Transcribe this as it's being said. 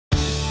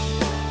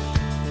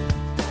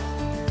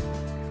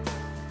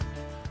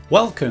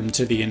Welcome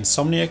to the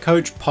Insomnia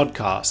Coach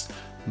podcast.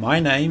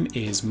 My name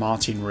is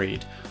Martin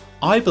Reed.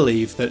 I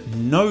believe that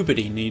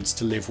nobody needs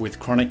to live with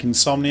chronic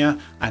insomnia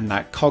and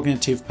that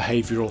cognitive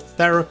behavioral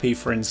therapy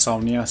for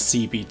insomnia,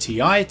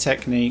 CBT-I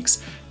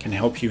techniques, can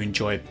help you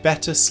enjoy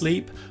better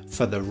sleep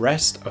for the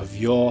rest of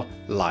your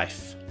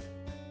life.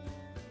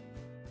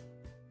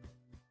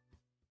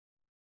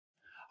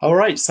 All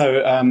right,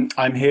 so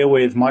I'm here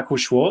with Michael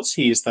Schwartz.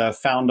 He is the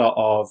founder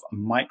of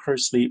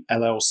Microsleep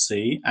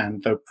LLC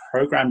and the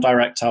program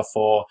director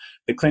for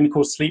the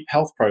Clinical Sleep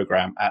Health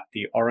Program at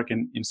the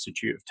Oregon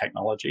Institute of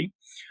Technology.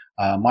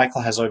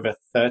 Michael has over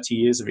 30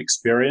 years of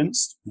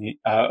experience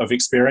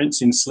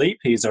in sleep.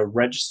 He's a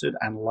registered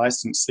and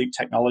licensed sleep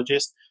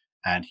technologist,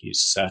 and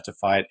he's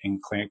certified in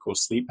clinical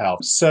sleep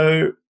health.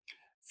 So,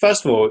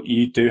 first of all,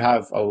 you do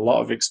have a lot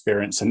of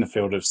experience in the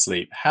field of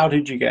sleep. How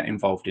did you get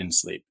involved in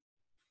sleep?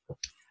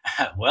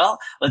 Well,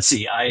 let's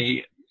see.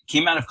 I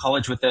came out of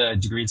college with a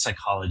degree in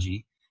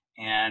psychology,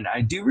 and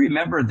I do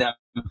remember them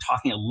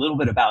talking a little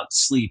bit about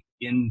sleep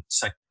in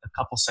a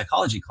couple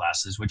psychology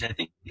classes, which I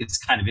think is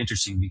kind of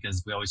interesting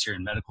because we always hear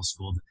in medical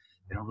school that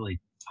they don't really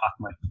talk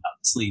much about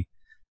sleep.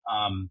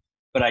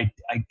 But I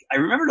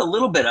remembered a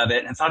little bit of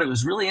it and thought it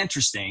was really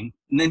interesting,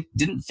 and then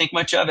didn't think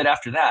much of it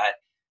after that.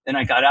 Then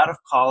I got out of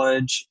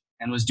college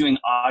and was doing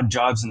odd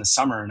jobs in the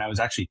summer, and I was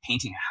actually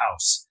painting a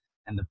house.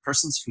 And the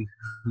person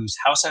whose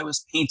house I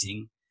was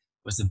painting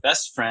was the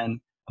best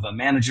friend of a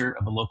manager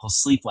of a local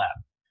sleep lab.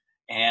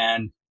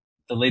 And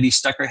the lady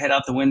stuck her head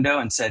out the window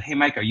and said, "Hey,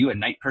 Mike, are you a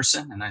night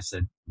person?" And I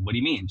said, "What do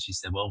you mean?" She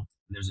said, "Well,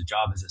 there's a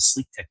job as a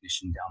sleep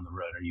technician down the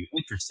road. Are you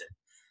interested?"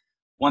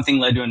 One thing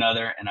led to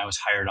another, and I was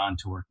hired on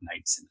to work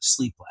nights in a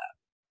sleep lab.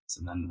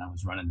 So then I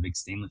was running a big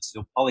stainless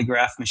steel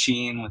polygraph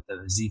machine with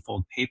a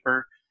Z-fold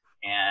paper.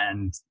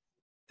 And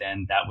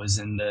then that was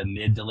in the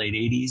mid to late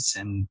 80s,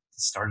 and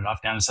started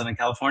off down in Southern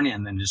California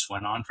and then just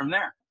went on from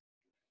there.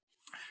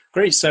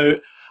 Great. So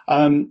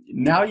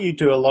now you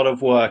do a lot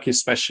of work,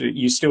 especially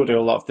you still do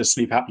a lot of the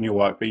sleep apnea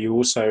work, but you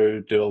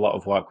also do a lot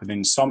of work with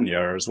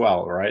insomnia as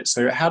well, right?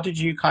 So how did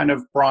you kind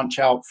of branch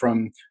out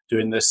from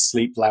doing this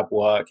sleep lab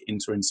work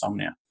into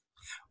insomnia?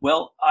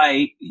 Well,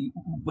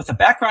 with a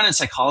background in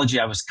psychology,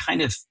 I was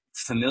kind of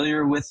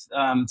familiar with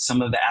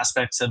some of the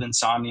aspects of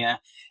insomnia,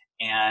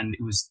 and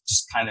it was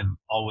just kind of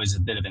always a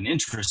bit of an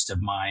interest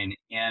of mine.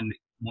 And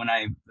when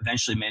I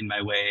eventually made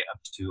my way up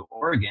to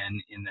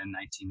Oregon in the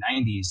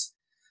 1990s,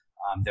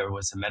 there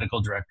was a medical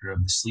director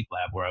of the sleep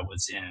lab where I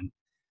was in,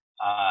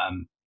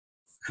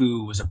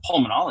 who was a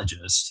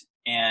pulmonologist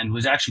and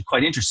was actually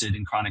quite interested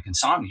in chronic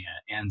insomnia.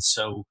 And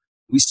so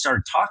we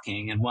started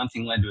talking, and one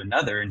thing led to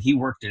another, and he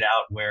worked it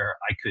out where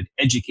I could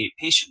educate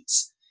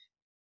patients.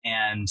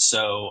 And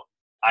so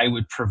I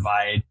would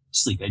provide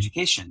sleep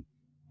education.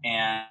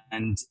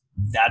 And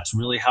that's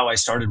really how I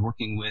started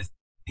working with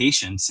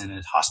patients in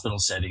a hospital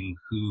setting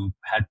who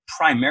had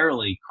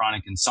primarily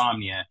chronic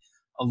insomnia.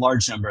 A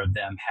large number of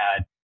them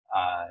had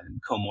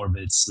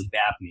comorbid sleep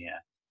apnea.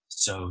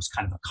 So it was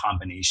kind of a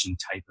combination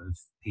type of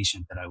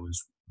patient that I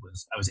was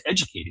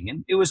educating.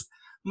 And it was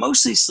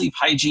mostly sleep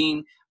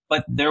hygiene,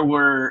 but there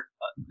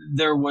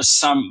was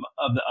some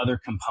of the other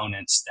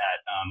components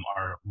that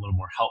are a little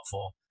more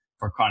helpful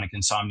for chronic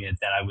insomnia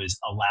that I was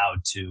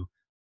allowed to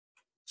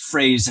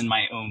phrase in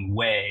my own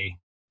way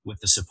with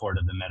the support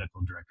of the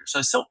medical director.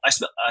 So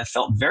I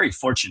felt very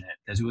fortunate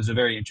because it was a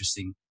very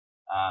interesting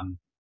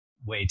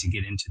way to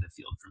get into the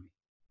field for me.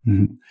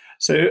 Mm-hmm.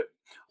 So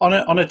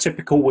on a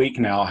typical week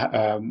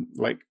now,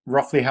 like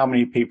roughly how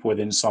many people with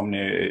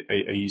insomnia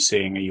are you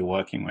seeing, are you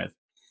working with?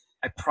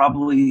 I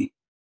probably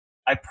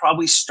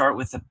start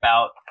with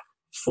about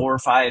 4 or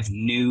 5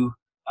 new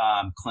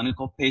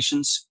clinical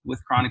patients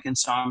with chronic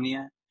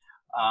insomnia.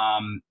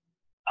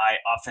 I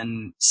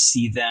often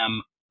see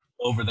them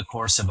over the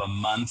course of a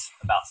month,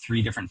 about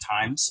 3 different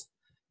times.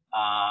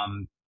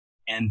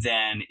 And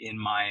then in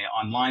my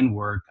online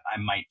work, I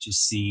might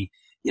just see,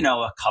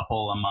 a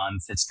couple a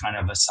month. It's kind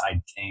of a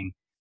side thing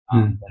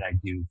that I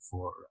do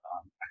for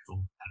actual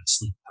kind of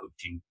sleep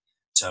coaching.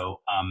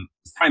 So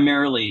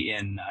primarily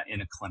in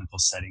a clinical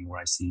setting where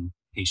I see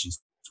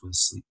patients with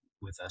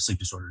sleep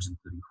disorders,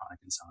 including chronic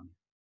insomnia.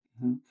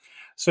 Mm-hmm.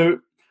 So,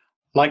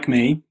 like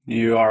me,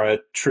 you are a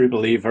true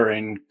believer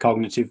in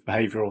cognitive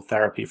behavioral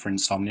therapy for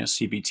insomnia,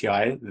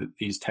 CBT-I,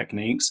 these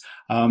techniques.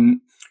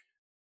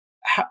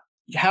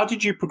 How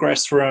did you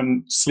progress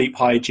from sleep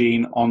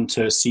hygiene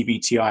onto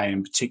CBT-I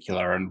in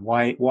particular, and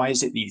why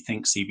is it that you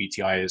think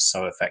CBT-I is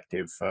so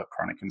effective for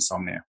chronic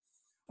insomnia?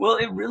 Well,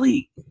 it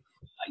really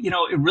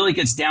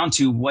gets down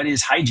to what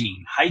is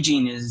hygiene.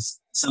 Hygiene is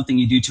something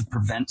you do to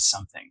prevent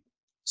something.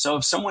 So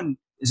if someone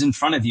is in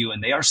front of you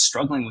and they are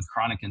struggling with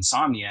chronic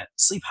insomnia,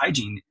 sleep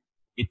hygiene,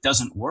 it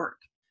doesn't work,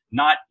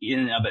 not in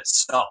and of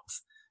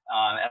itself.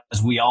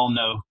 As we all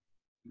know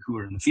who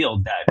are in the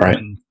field, that right.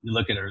 When you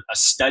look at a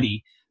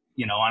study,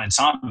 on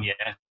insomnia,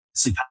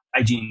 sleep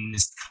hygiene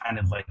is kind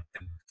of like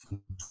the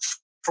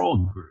control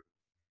group.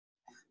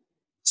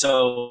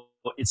 So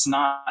it's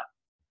not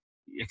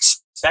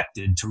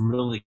expected to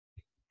really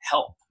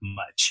help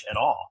much at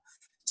all.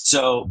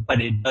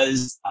 But it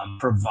does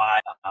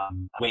provide a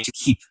way to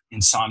keep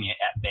insomnia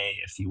at bay,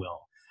 if you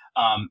will.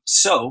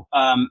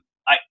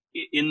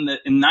 In the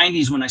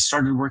 90s, when I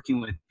started working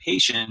with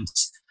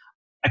patients,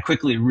 I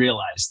quickly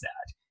realized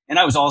that. And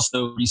I was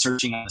also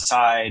researching on the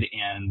side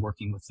and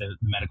working with the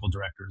medical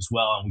director as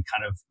well. And we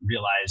kind of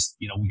realized,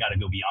 we got to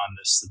go beyond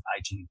this sleep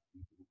hygiene,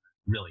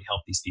 really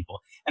help these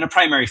people. And a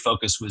primary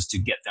focus was to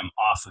get them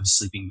off of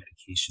sleeping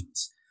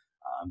medications.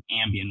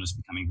 Ambien was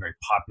becoming very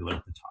popular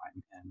at the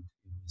time, and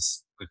it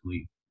was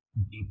quickly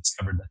being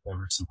discovered that there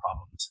were some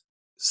problems.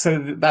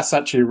 So that's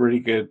actually a really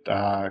good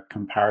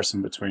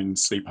comparison between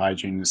sleep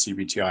hygiene and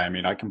CBTI. I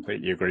mean, I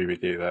completely agree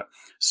with you that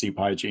sleep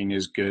hygiene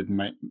is good,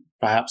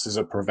 perhaps as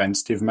a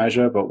preventative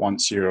measure, but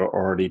once you're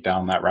already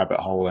down that rabbit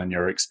hole and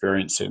you're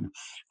experiencing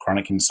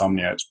chronic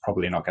insomnia, it's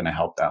probably not going to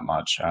help that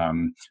much.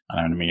 And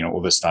I mean,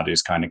 all the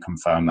studies kind of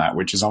confirm that,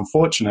 which is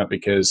unfortunate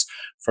because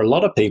for a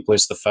lot of people,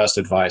 it's the first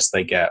advice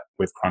they get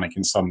with chronic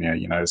insomnia,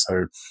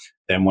 so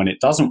then when it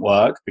doesn't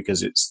work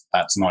because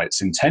that's not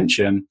its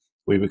intention,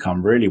 we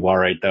become really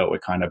worried that we're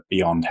kind of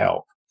beyond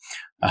help.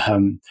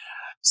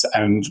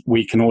 And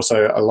we can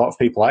also, a lot of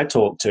people I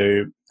talk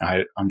to,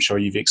 I'm sure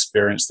you've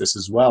experienced this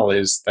as well,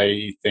 is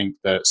they think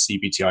that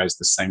CBT-I is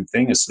the same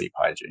thing as sleep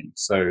hygiene.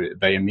 So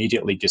they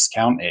immediately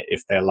discount it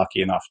if they're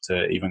lucky enough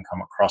to even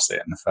come across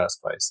it in the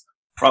first place.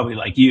 Probably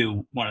like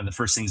you, one of the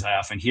first things I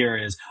often hear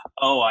is,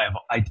 oh,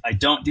 I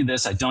don't do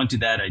this, I don't do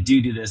that, I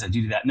do this, I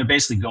do that. And they're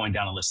basically going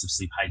down a list of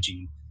sleep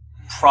hygiene,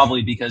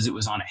 probably because it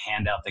was on a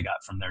handout they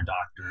got from their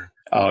doctor.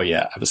 Oh,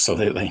 yeah,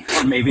 absolutely.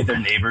 Or maybe their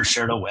neighbor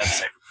shared a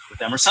website with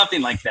them or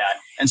something like that.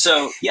 And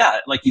so, yeah,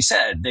 like you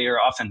said, they are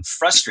often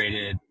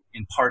frustrated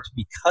in part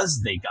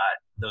because they got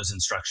those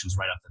instructions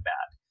right off the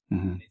bat.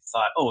 Mm-hmm. They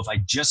thought, oh, if I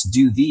just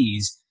do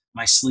these,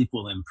 my sleep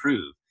will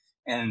improve.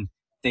 And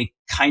they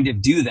kind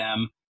of do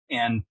them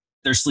and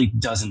their sleep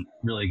doesn't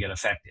really get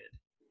affected.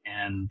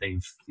 And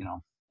they've,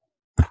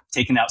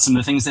 taken out some of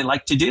the things they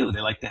like to do.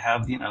 They like to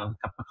have, a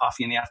cup of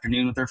coffee in the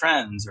afternoon with their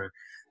friends, or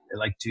they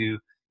like to,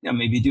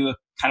 maybe do a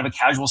kind of a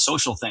casual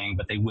social thing,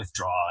 but they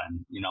withdraw,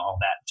 and, all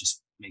that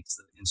just makes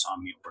the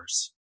insomnia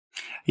worse.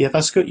 Yeah,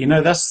 that's good.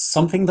 That's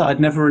something that I'd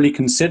never really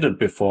considered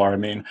before. I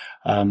mean,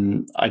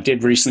 I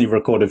did recently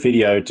record a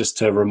video just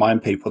to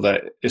remind people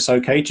that it's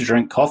okay to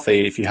drink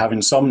coffee if you have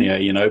insomnia,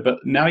 but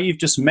now you've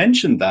just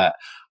mentioned that.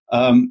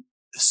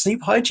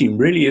 Sleep hygiene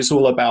really is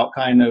all about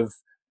kind of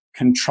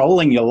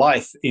controlling your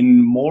life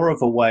in more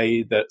of a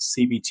way that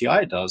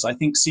CBT-I does. I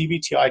think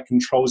CBT-I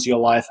controls your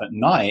life at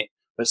night,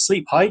 but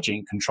sleep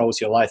hygiene controls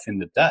your life in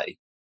the day.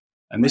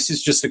 And this has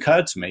just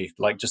occurred to me,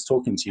 like just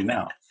talking to you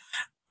now.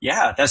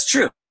 Yeah, that's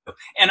true.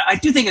 And I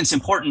do think it's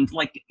important,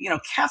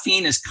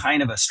 caffeine is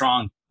kind of a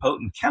strong,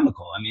 potent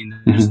chemical. I mean,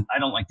 I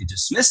don't like to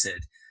dismiss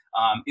it.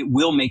 It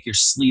will make your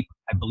sleep,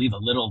 I believe, a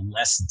little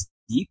less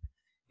deep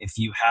if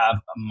you have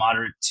a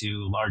moderate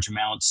to large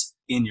amounts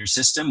in your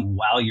system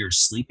while you're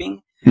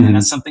sleeping. Mm-hmm. And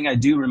that's something I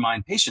do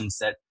remind patients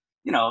that,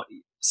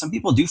 some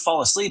people do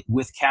fall asleep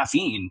with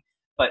caffeine,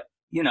 but,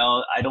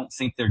 I don't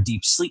think their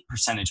deep sleep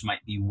percentage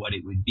might be what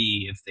it would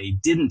be if they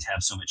didn't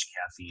have so much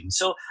caffeine.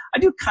 So I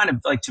do kind of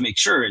like to make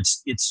sure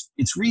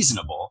it's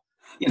reasonable.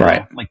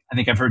 Right. Like I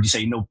think I've heard you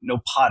say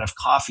no pot of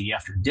coffee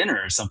after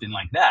dinner or something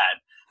like that.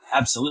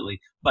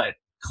 Absolutely. But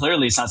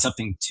clearly it's not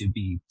something to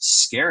be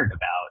scared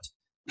about,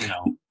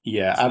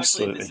 Yeah,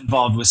 absolutely. It's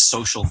involved with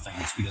social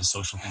things, because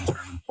social things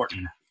are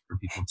important for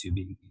people to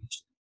be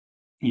engaged.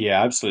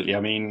 Yeah, absolutely.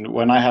 I mean,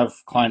 when I have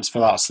clients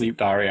fill out a sleep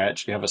diary, I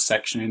actually have a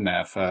section in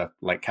there for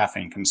like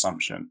caffeine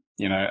consumption,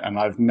 and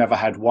I've never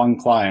had one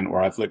client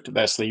where I've looked at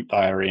their sleep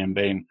diary and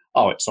been,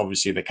 oh, it's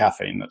obviously the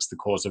caffeine that's the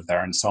cause of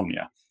their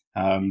insomnia.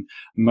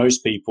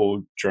 Most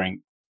people drink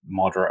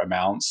moderate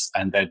amounts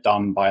and they're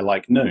done by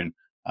like noon.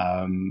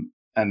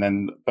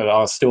 But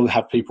I'll still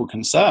have people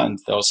concerned.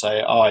 They'll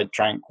say, oh, I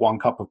drank 1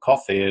 cup of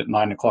coffee at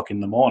 9 o'clock in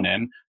the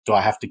morning. Do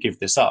I have to give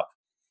this up?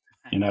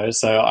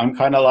 So I'm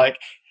kind of like,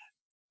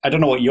 I don't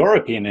know what your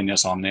opinion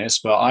is on this,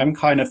 but I'm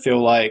kind of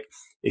feel like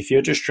if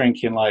you're just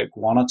drinking like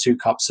 1 or 2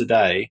 cups a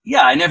day.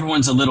 Yeah, and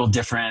everyone's a little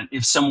different.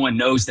 If someone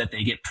knows that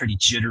they get pretty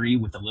jittery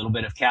with a little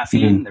bit of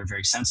caffeine, they're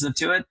very sensitive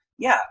to it.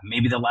 Yeah,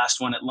 maybe the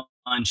last one at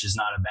lunch is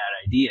not a bad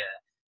idea.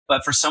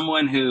 But for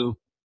someone who,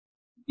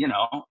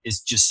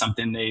 is just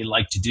something they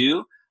like to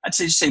do, I'd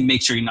say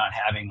make sure you're not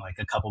having like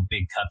a couple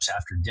big cups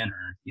after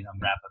dinner,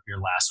 wrap up your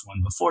last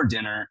one before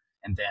dinner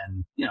and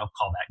then,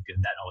 call that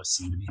good. That always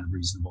seemed to be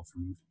reasonable for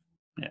me.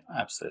 Yeah,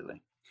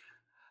 absolutely.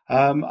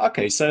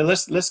 Okay, so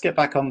let's get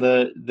back on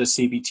the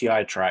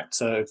CBT-I track.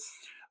 So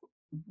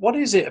what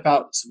is it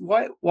about,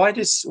 why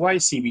is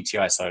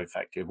CBT-I so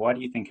effective? Why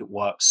do you think it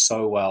works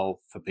so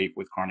well for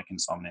people with chronic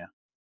insomnia?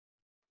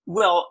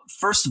 Well,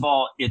 first of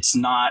all, it's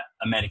not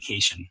a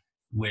medication,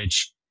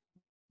 which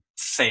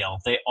fail.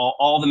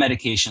 All the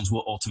medications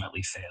will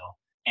ultimately fail,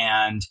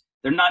 and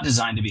they're not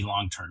designed to be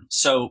long-term.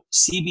 So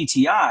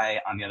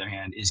CBT-I, on the other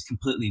hand, it's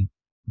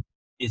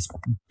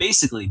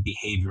basically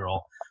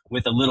behavioral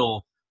with a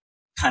little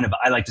kind of,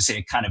 I like to say,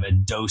 a kind of a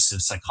dose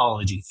of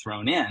psychology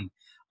thrown in.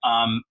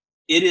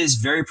 it is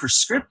very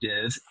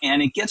prescriptive,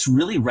 and it gets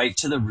really right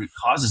to the root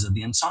causes of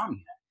the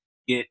insomnia.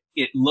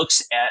 It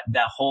looks at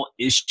that whole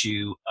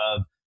issue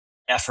of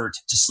effort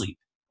to sleep,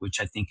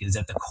 which I think is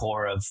at the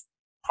core of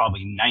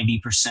probably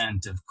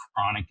 90% of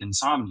chronic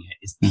insomnia,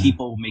 is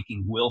people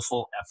making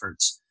willful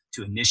efforts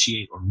to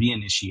initiate or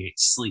reinitiate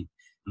sleep.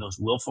 And those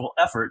willful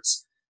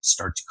efforts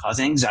start to cause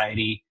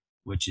anxiety,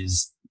 which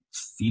is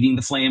feeding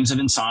the flames of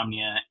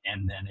insomnia,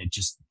 and then it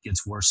just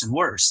gets worse and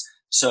worse.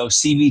 So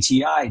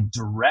CBT-I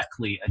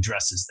directly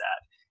addresses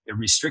that. It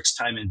restricts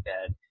time in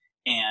bed,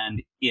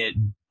 and it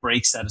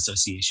breaks that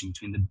association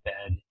between the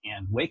bed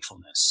and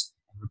wakefulness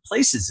and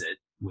replaces it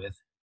with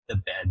the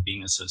bed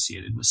being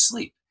associated with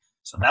sleep.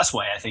 So that's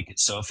why I think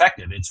it's so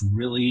effective. It's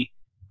really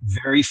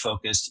very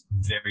focused,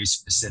 very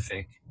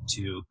specific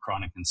to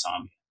chronic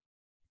insomnia.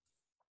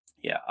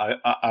 Yeah,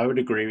 I would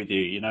agree with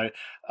you. You know,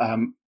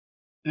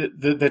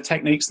 the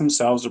techniques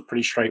themselves are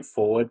pretty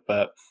straightforward,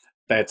 but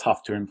they're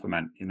tough to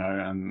implement, you know,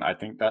 and I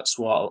think that's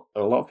what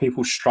a lot of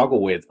people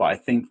struggle with, but I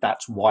think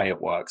that's why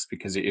it works,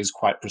 because it is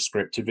quite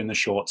prescriptive in the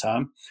short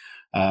term.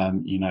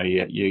 You know,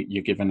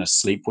 you're given a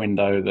sleep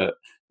window that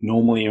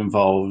normally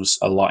involves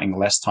allotting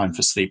less time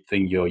for sleep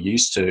than you're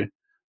used to,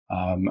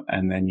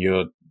 and then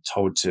you're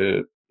told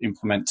to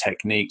implement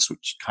techniques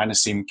which kind of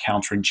seem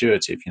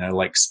counterintuitive, you know,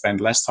 like spend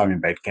less time in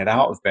bed, get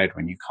out of bed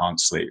when you can't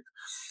sleep.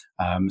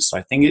 So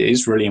I think it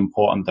is really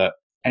important that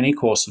any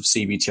course of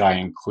CBT-I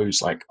includes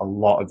like a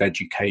lot of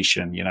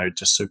education, you know,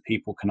 just so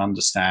people can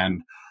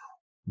understand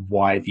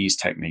why these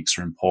techniques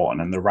are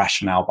important and the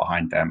rationale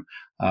behind them.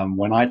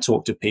 When I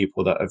talk to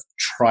people that have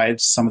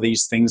tried some of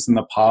these things in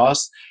the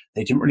past,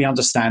 they didn't really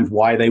understand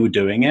why they were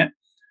doing it.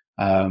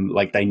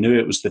 Like they knew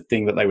it was the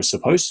thing that they were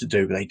supposed to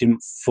do, but they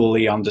didn't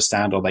fully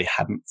understand, or they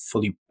hadn't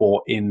fully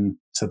bought into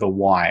the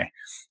why.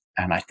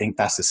 And I think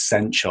that's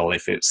essential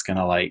if it's going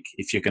to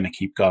if you're going to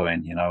keep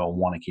going, you know, or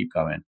want to keep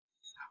going.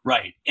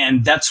 Right.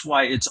 And that's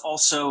why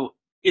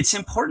it's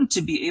important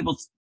to be able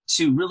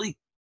to really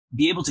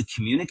be able to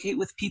communicate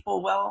with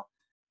people well.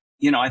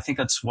 You know, I think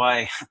it's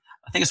why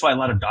a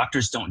lot of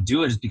doctors don't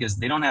do it, is because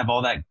they don't have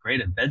all that great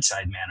a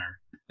bedside manner.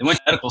 They went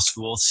to medical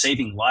school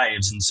saving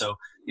lives. And so,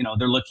 you know,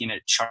 they're looking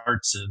at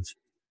charts of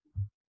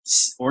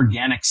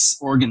organic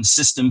organ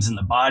systems in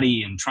the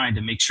body and trying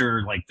to make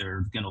sure like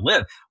they're going to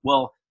live.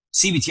 Well,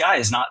 CBT-I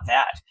is not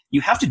that.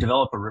 You have to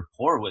develop a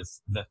rapport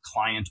with the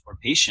client or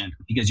patient,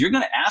 because you're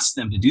going to ask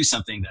them to do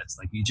something that's,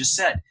 like you just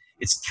said,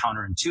 it's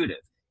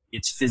counterintuitive.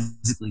 It's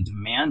physically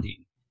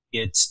demanding.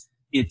 It's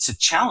a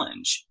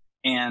challenge.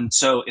 And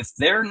so if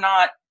you're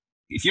not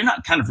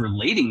kind of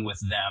relating with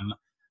them,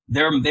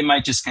 they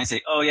might just kind of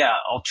say, oh yeah,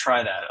 I'll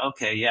try that.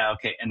 Okay. Yeah.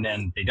 Okay. And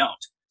then they don't.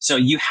 So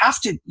you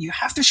have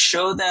to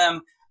show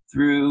them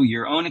through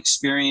your own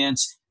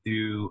experience,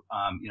 through,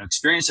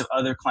 experience of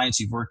other clients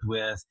you've worked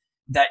with,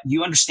 that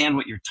you understand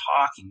what you're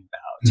talking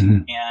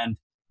about, and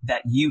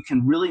that you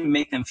can really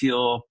make them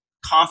feel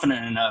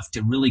confident enough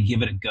to really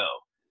give it a go.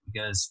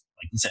 Because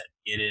like you said,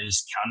 it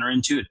is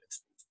counterintuitive.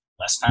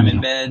 Less time in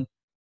bed,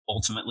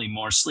 ultimately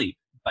more sleep,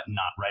 but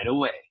not right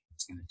away.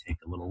 It's going to take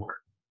a little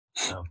work.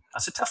 So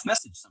that's a tough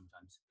message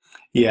sometimes.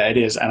 Yeah, it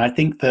is. And I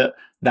think that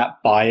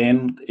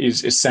buy-in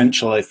is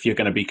essential if you're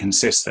going to be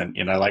consistent.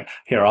 You know, like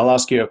here, I'll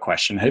ask you a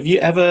question. Have you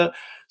ever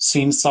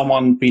seen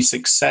someone be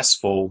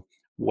successful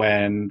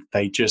when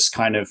they just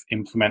kind of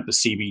implement the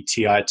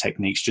CBT-I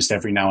techniques just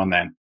every now and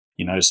then?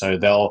 You know, so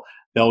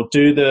they'll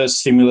do the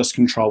stimulus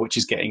control, which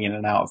is getting in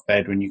and out of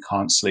bed when you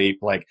can't sleep.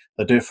 Like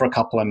they'll do it for a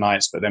couple of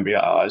nights, but then be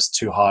like, oh, it's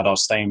too hard, I'll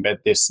stay in bed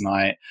this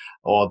night.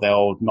 Or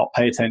they'll not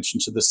pay attention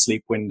to the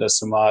sleep window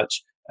so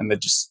much, and they're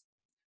just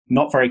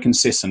not very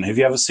consistent. Have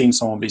you ever seen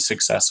someone be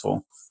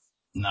successful?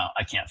 No,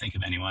 I can't think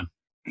of anyone.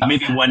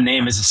 Maybe one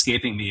name is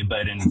escaping me,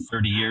 but in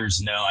 30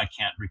 years, no, I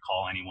can't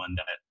recall anyone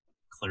that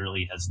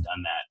clearly has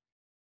done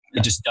that.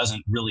 It just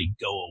doesn't really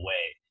go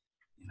away.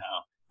 You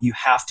know, you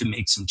have to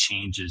make some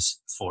changes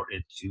for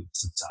it to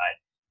subside.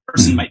 A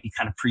person might be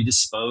kind of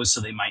predisposed,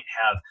 so they might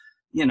have,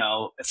 you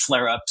know,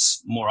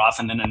 flare-ups more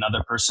often than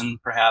another person,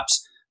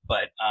 perhaps.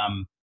 But,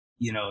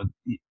 you know,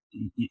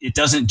 it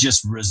doesn't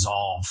just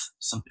resolve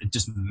something, it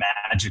just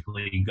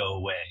magically go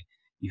away.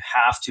 You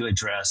have to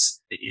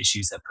address the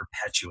issues that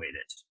perpetuate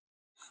it.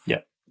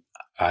 Yeah,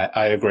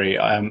 I agree.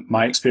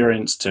 My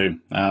experience too.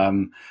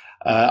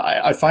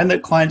 I find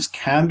that clients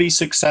can be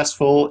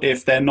successful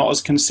if they're not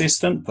as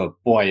consistent, but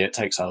boy, it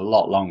takes a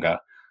lot longer.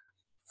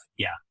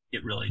 Yeah,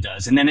 it really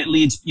does. And then it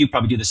leads, you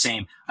probably do the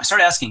same. I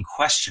start asking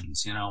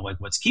questions, you know, like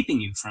what's keeping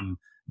you from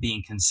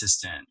being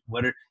consistent?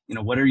 What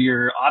are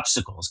your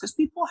obstacles? Because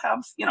people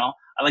have, you know,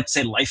 I like to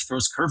say life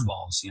throws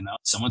curveballs, you know,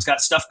 someone's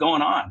got stuff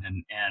going on.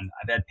 And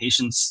I've had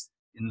patients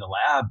in the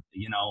lab,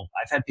 you know,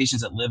 I've had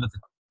patients that live at the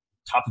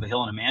top of a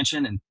hill in a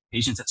mansion, and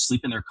patients that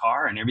sleep in their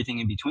car, and everything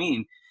in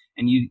between.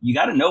 And you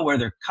got to know where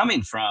they're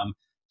coming from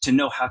to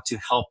know how to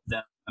help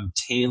them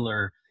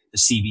tailor the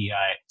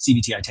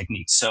CBT-I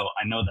techniques. So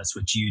I know that's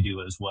what you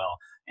do as well.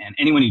 And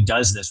anyone who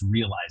does this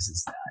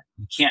realizes that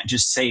you can't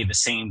just say the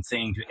same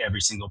thing to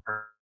every single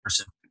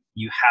person.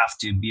 You have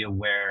to be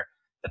aware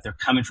that they're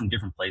coming from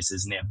different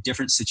places and they have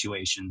different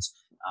situations,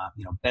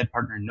 bed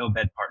partner, no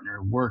bed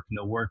partner, work,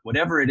 no work,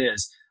 whatever it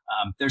is.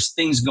 There's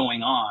things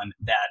going on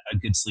that a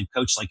good sleep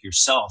coach like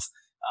yourself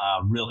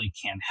really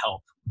can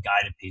help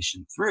guide a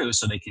patient through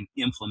so they can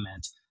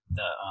implement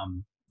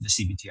the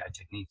CBT-I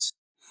techniques.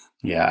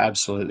 Yeah,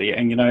 absolutely.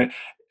 And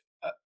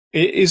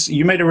it is,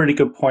 you made a really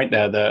good point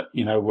there that,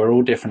 we're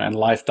all different and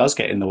life does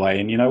get in the way.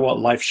 And you know what?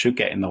 Life should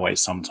get in the way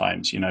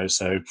sometimes,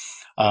 so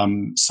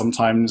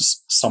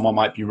sometimes someone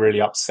might be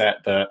really upset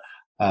that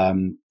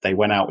they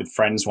went out with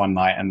friends one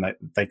night and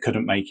they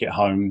couldn't make it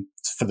home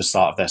for the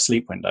start of their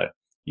sleep window,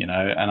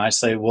 and I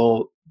say,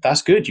 well,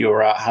 that's good.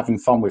 You're out having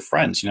fun with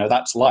friends,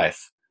 that's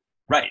life.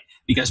 Right.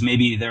 Because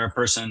maybe they're a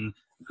person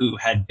who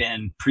had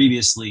been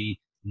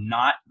previously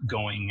not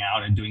going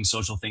out and doing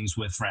social things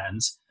with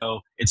friends.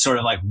 So it's sort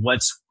of like,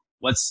 what's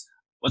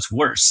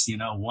worse,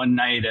 one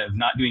night of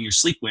not doing your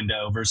sleep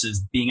window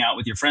versus being out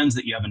with your friends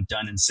that you haven't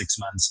done in 6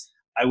 months.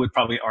 I would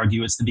probably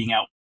argue it's the being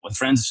out with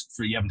friends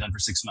you haven't done for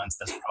 6 months.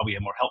 That's probably a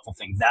more helpful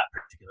thing that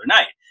particular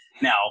night.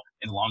 Now,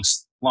 in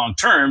long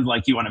term,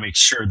 like, you want to make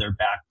sure they're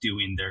back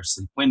doing their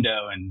sleep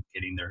window and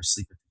getting their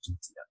sleep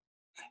efficiency up.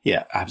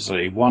 Yeah,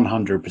 absolutely.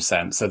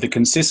 100%. So the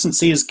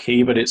consistency is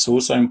key, but it's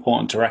also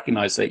important to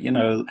recognize that,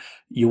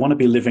 you want to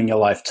be living your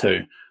life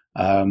too.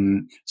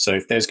 So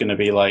if there's going to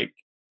be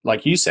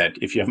like you said,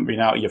 if you haven't been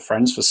out with your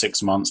friends for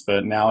 6 months,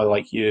 but now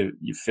like you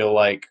feel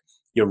like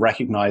you're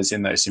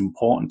recognizing that it's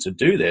important to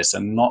do this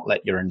and not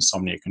let your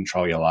insomnia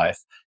control your life.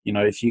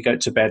 If you go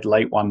to bed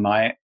late one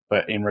night,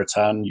 but in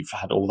return you've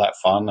had all that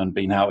fun and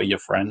been out with your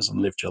friends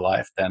and lived your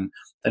life, then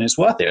it's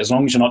worth it. As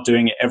long as you're not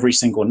doing it every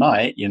single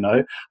night, you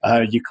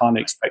can't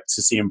expect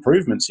to see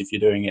improvements if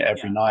you're doing it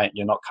every night.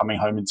 You're not coming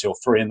home until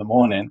 3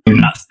 a.m.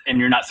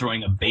 You're not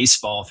throwing a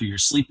baseball through your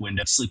sleep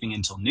window, sleeping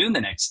until noon the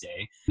next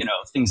day,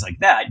 things like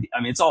that. I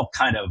mean, it's all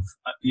kind of,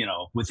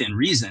 within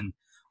reason.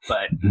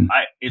 But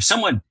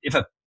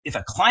if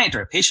a client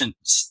or a patient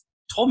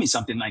told me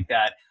something like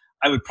that,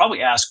 I would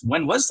probably ask,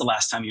 when was the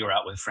last time you were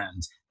out with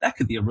friends? That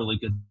could be a really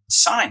good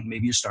sign.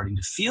 Maybe you're starting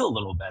to feel a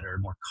little better,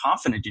 more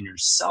confident in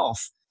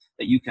yourself,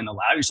 that you can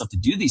allow yourself to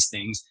do these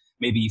things.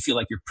 Maybe you feel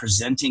like you're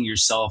presenting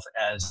yourself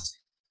as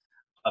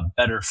a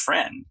better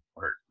friend,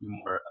 or you're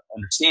more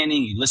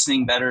understanding, you're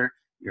listening better,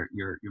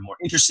 you're more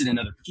interested in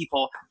other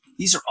people.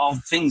 These are all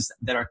things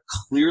that are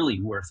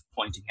clearly worth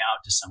pointing out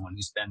to someone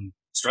who's been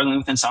struggling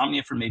with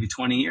insomnia for maybe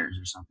 20 years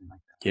or something like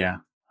that. Yeah,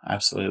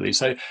 absolutely.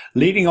 So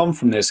leading on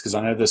from this, because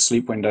I know the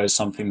sleep window is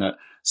something that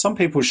some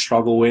people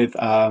struggle with,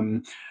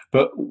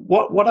 but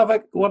what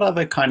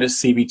other kind of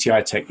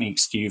CBT-I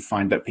techniques do you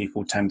find that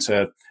people tend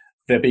to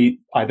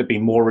either be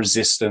more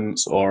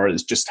resistant, or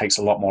it just takes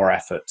a lot more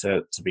effort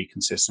to be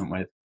consistent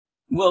with?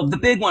 Well, the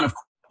big one, of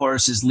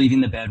course, is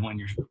leaving the bed when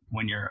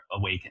you're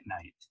awake at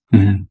night.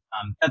 Mm-hmm.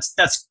 And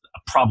that's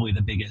probably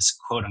the biggest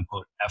quote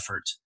unquote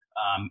effort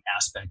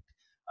aspect.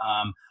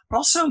 But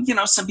also,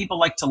 some people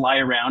like to lie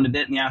around a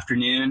bit in the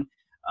afternoon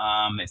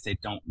if they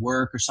don't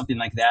work or something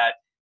like that,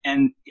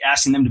 and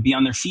asking them to be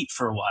on their feet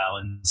for a while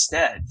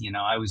instead.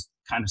 I always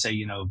kind of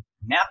say,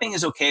 napping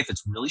is okay if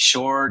it's really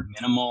short,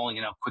 minimal,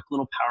 quick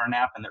little power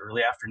nap in the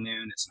early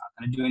afternoon. It's not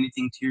going to do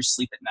anything to your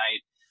sleep at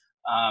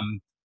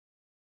night.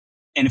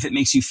 And if it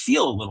makes you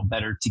feel a little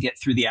better to get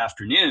through the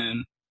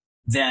afternoon,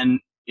 then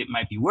it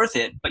might be worth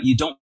it, but you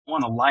don't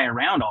want to lie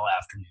around all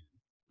afternoon,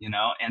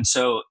 and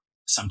so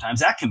sometimes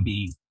that can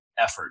be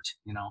effort.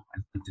 I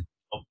think to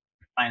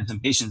clients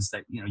and patients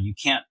that, you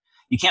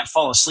can't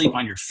fall asleep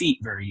on your feet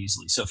very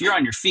easily. So if you're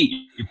on your feet,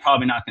 you're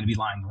probably not going to be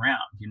lying around.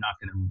 You're not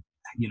going to,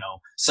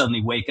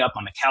 suddenly wake up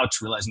on the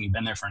couch realizing you've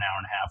been there for an hour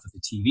and a half with the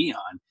TV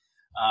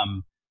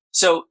on.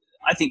 So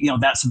I think,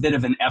 that's a bit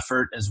of an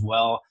effort as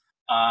well.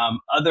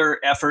 Other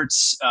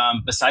efforts,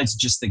 besides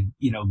just the,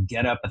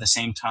 get up at the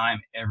same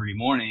time every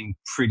morning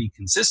pretty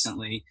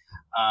consistently,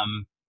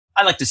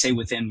 I like to say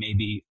within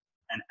maybe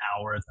an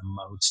hour at the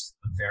most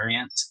of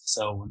variance.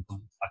 So when we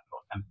talk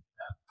about time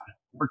that kind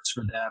of works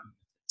for them,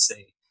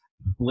 say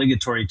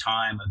obligatory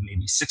time of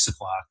maybe 6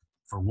 o'clock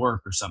for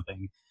work or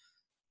something,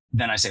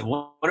 then I say,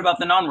 well, what about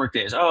the non-work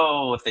days?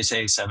 Oh, if they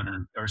say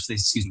 7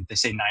 if they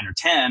say 9 or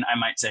 10, I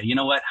might say, you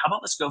know what, how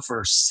about let's go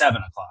for 7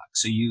 o'clock?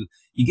 So you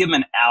give them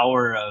an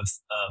hour of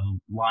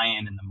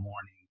lie-in in the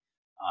morning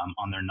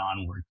on their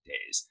non-work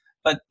days.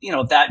 But,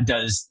 that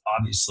does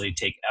obviously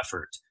take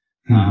effort.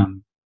 Mm-hmm.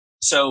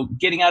 So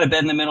getting out of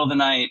bed in the middle of the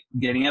night,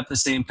 getting up the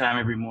same time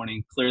every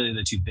morning, clearly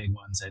the two big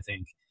ones, I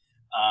think.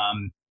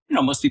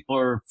 Most people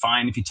are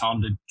fine if you tell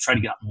them to try to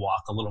get out and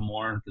walk a little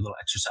more, do a little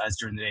exercise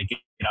during the day, get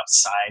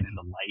outside in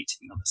the light.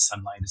 The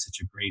sunlight is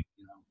such a great,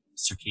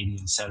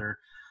 circadian setter.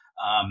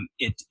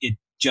 It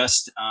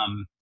just,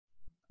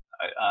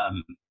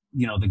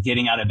 the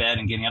getting out of bed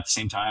and getting up at the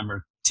same time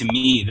are, to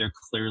me, they're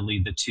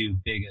clearly the two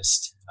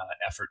biggest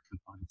effort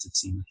components at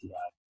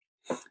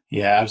CBT-I.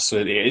 Yeah,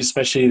 absolutely.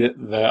 Especially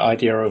the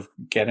idea of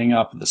getting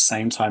up at the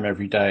same time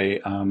every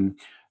day.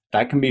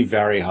 That can be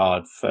very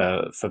hard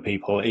for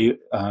people.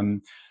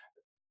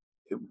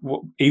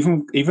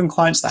 Even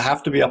clients that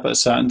have to be up at a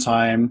certain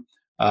time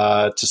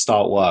to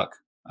start work.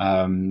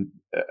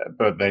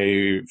 but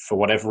they, for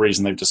whatever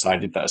reason, they've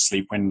decided that a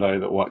sleep window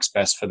that works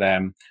best for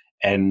them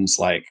ends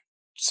like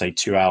say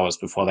 2 hours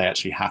before they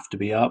actually have to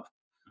be up.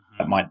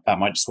 Hmm. That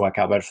might just work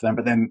out better for them.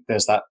 But then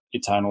there's that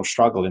eternal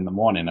struggle in the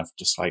morning of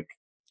just like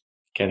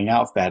getting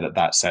out of bed at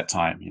that set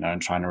time,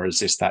 and trying to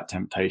resist that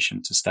temptation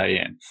to stay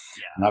in.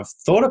 Yeah. And I've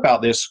thought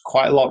about this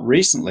quite a lot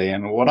recently.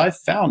 And what I've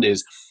found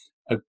is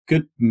a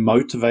good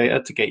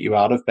motivator to get you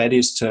out of bed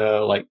is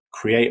to like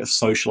create a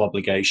social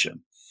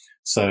obligation.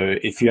 So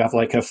if you have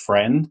like a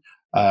friend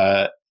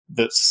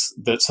that's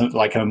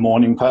like a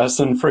morning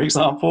person, for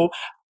example,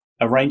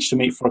 arrange to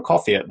meet for a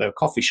coffee at the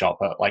coffee shop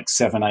at like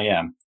 7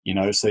 a.m.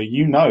 So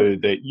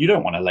that you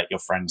don't want to let your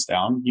friends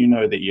down. You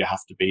know that you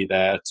have to be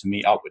there to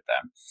meet up with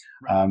them.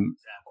 Right.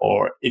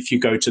 Or if you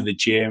go to the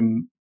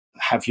gym,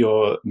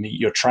 meet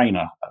your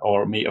trainer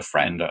or meet a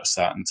friend at a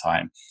certain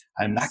time.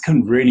 And that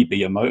can really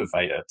be a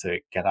motivator to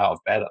get out of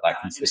bed at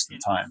that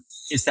consistent time.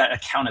 It's that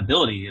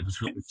accountability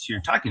which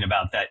you're talking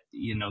about that,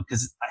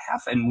 because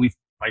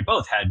I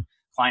both had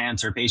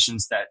clients or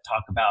patients that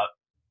talk about,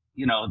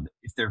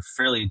 if they're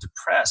fairly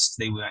depressed,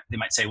 they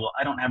might say, well,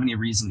 I don't have any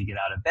reason to get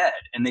out of bed.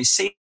 And they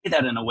say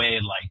that in a way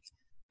like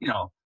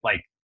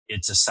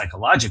it's a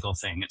psychological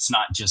thing. It's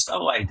not just,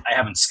 oh, I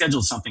haven't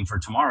scheduled something for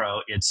tomorrow.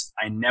 It's,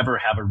 I never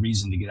have a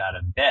reason to get out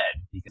of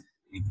bed because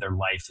their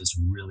life is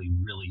really,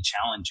 really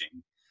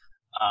challenging.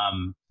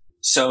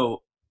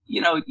 So,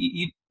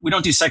 we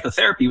don't do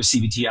psychotherapy with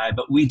CBT-I,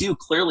 but we do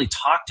clearly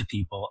talk to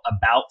people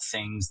about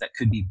things that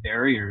could be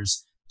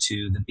barriers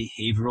to the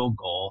behavioral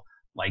goal,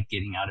 like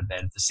getting out of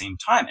bed at the same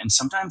time. And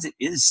sometimes it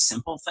is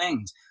simple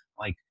things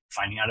like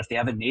finding out if they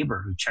have a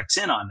neighbor who checks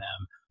in on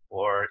them,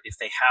 or if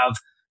they have,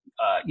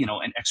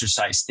 an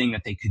exercise thing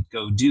that they could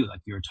go do, like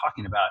you were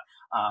talking about.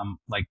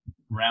 Like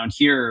around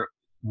here,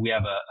 we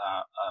have a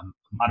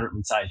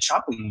moderately sized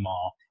shopping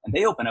mall, and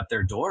they open up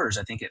their doors,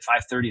 I think, at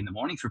 5:30 in the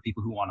morning for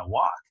people who want to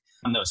walk.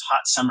 On those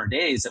hot summer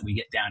days that we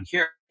get down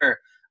here,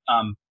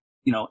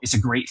 it's a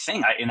great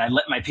thing. And I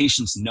let my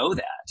patients know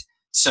that.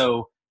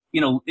 So,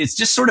 it's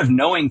just sort of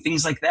knowing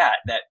things like that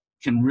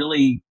can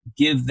really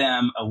give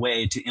them a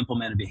way to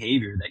implement a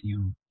behavior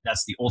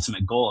that's the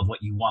ultimate goal of what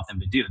you want them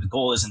to do. The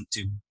goal isn't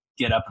to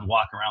get up and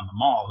walk around the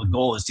mall. The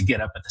goal is to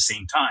get up at the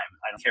same time.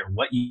 I don't care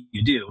what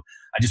you do.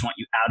 I just want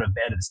you out of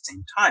bed at the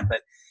same time.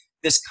 But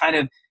this kind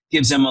of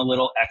gives them a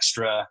little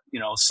extra,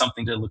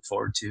 something to look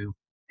forward to.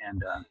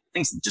 And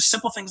just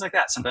simple things like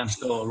that sometimes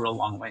go a real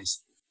long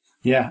ways.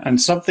 Yeah,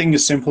 and something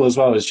as simple as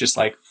well as just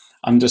like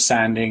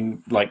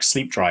understanding like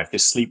sleep drive,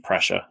 this sleep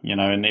pressure,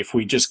 and if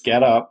we just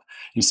get up,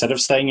 instead of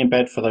staying in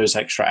bed for those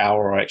extra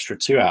hour or extra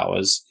 2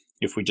 hours,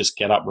 if we just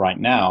get up right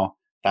now,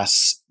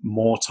 that's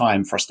more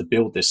time for us to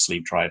build this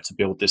sleep drive, to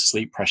build this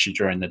sleep pressure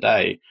during the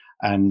day.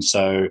 And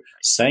so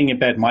staying in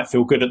bed might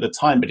feel good at the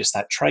time, but it's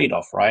that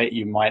trade-off, right?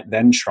 You might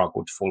then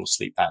struggle to fall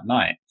asleep that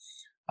night.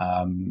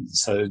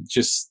 So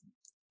just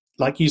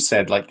like you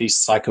said, like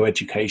these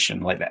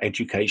psychoeducation, like the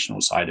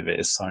educational side of it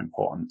is so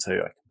important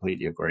too. I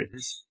completely agree. It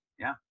is.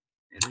 Yeah,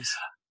 it is.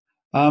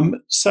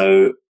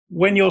 So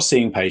when you're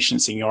seeing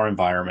patients in your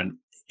environment,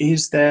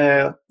 is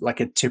there like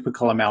a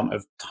typical amount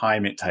of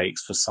time it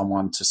takes for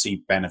someone to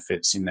see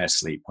benefits in their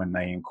sleep when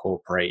they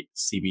incorporate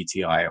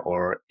CBT-I,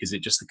 or is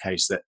it just the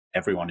case that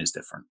everyone is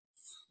different?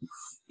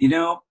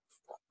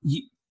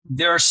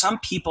 There are some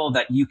people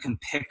that you can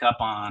pick up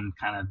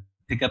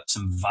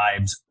some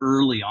vibes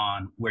early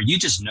on where you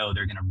just know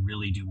they're going to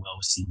really do well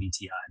with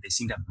CBT-I. They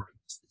seem to have great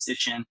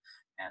disposition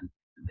and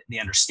they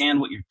understand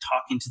what you're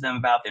talking to them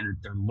about.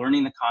 They're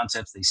learning the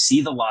concepts. They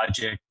see the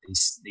logic.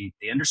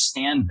 They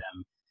understand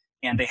them,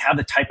 and they have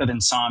the type of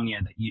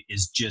insomnia that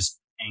is just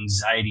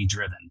anxiety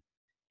driven.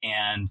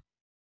 And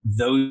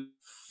those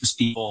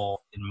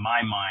people, in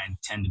my mind,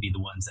 tend to be the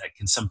ones that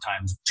can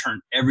sometimes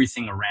turn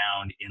everything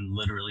around in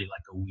literally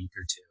like a week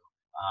or two.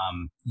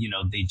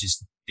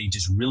 They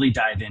just really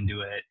dive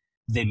into it.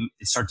 They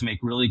start to make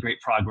really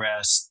great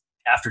progress.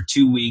 After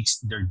 2 weeks,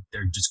 they're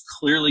just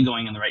clearly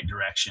going in the right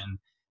direction.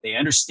 They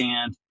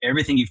understand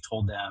everything you've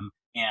told them,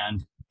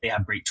 and they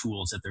have great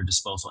tools at their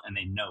disposal, and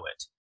they know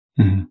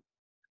it. Mm-hmm.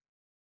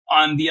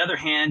 On the other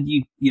hand,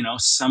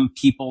 some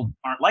people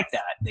aren't like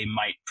that. They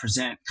might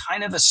present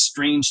kind of a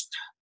strange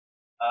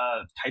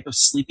type of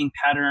sleeping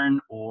pattern,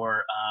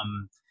 or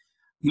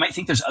you might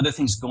think there's other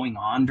things going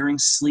on during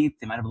sleep.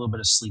 They might have a little bit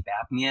of sleep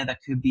apnea that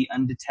could be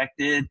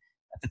undetected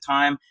at the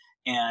time.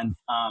 And,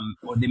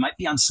 or they might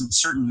be on some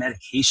certain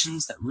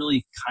medications that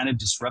really kind of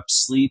disrupt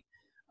sleep.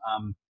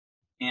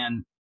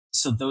 And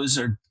so those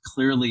are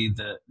clearly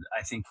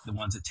I think the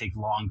ones that take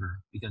longer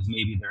because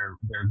maybe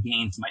their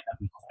gains might not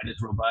be quite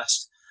as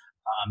robust.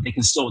 They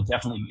can still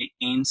definitely make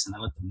gains, and I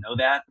let them know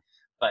that.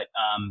 But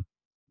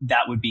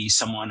that would be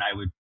someone I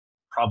would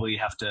probably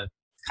have to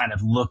kind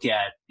of look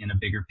at in a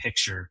bigger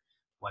picture.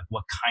 Like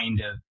what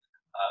kind of,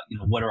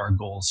 what are our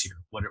goals here?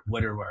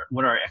 What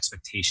are our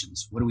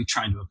expectations? What are we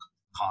trying to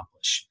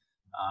accomplish?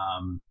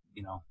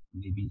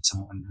 Maybe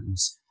someone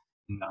who's,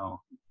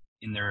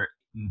 in their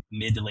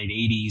mid to late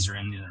 80s or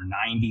in their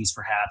 90s,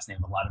 perhaps, they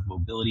have a lot of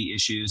mobility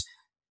issues.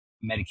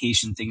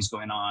 medication things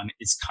going on,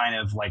 it's kind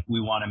of like we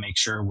want to make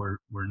sure we're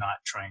not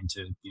trying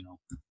to,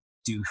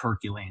 do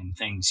Herculean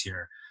things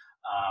here.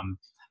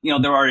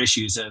 There are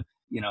issues of,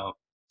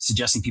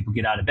 suggesting people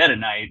get out of bed at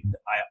night.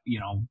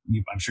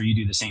 I'm sure you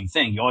do the same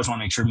thing. You always want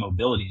to make sure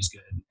mobility is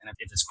good. And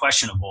if it's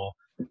questionable,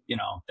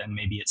 then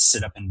maybe it's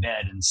sit up in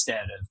bed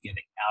instead of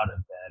getting out of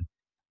bed.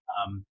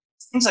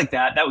 Things like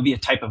that. That would be a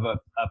type of a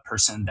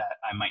person that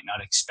I might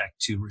not expect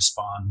to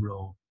respond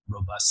real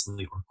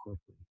robustly or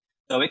quickly.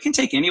 So it can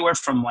take anywhere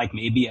from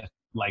maybe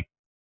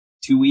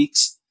 2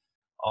 weeks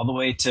all the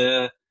way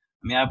to,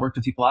 I've worked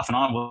with people off and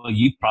on. Well,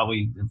 you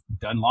probably have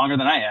done longer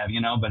than I have,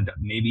 but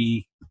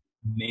maybe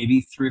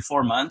 3 or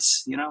 4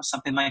 months,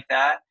 something like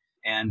that.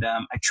 And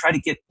I try to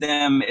get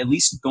them at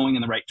least going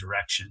in the right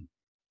direction,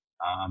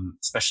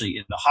 especially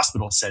in the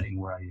hospital setting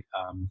where I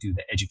do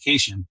the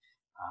education.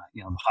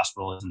 The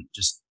hospital isn't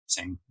just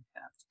saying,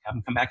 have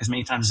them come back as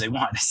many times as they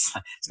want.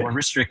 It's more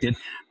restricted.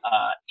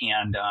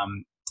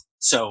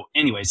 So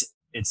anyways,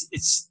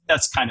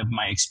 that's kind of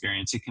my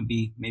experience. It can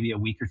be maybe a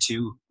week or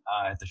two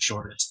at the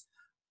shortest,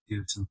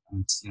 to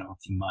sometimes, a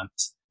few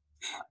months.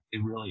 They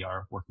really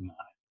are working on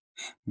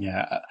it.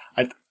 Yeah,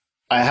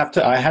 I had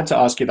to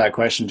ask you that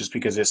question just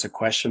because it's a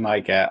question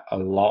I get a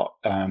lot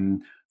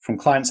from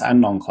clients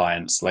and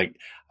non-clients.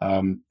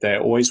 They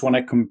always want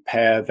to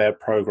compare their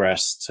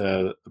progress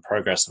to the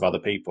progress of other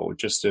people,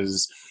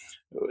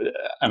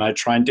 and I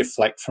try and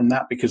deflect from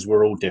that because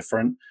we're all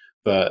different.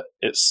 But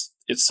it's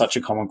such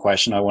a common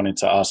question. I wanted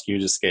to ask you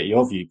just to get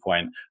your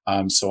viewpoint.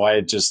 So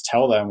I just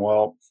tell them,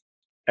 well,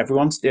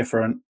 everyone's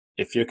different.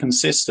 If you're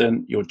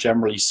consistent, you'll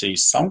generally see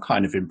some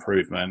kind of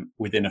improvement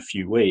within a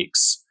few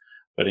weeks.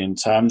 But in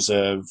terms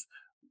of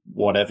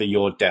whatever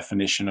your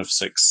definition of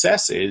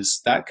success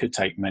is, that could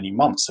take many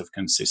months of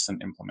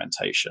consistent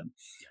implementation.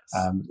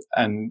 Yes.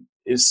 And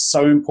it's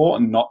so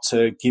important not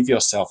to give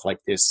yourself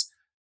this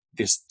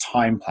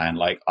time plan.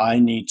 I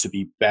need to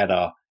be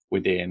better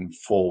within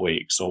 4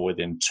 weeks or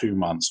within 2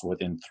 months or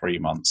within 3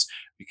 months,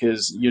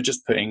 because you're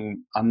just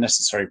putting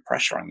unnecessary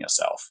pressure on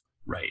yourself.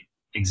 Right.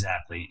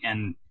 Exactly.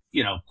 And,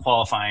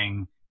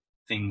 qualifying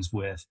things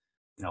with,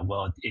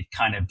 well, it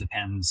kind of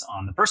depends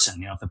on the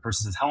person. If the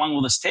person says, how long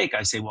will this take?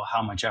 I say, well,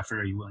 how much effort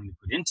are you willing to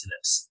put into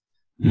this?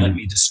 Mm-hmm. Let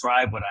me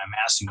describe what I'm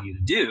asking you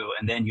to do,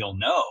 and then you'll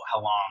know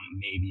how long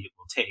maybe it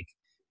will take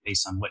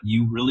based on what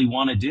you really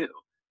want to do.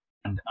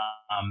 And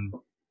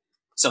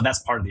so that's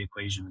part of the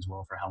equation as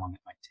well for how long it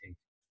might take.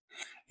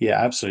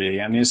 Yeah, absolutely.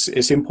 And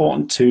it's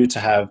important too to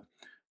have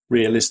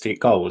realistic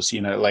goals.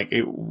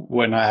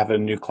 When I have a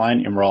new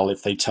client enroll,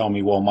 if they tell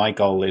me, well, my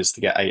goal is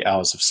to get 8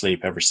 hours of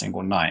sleep every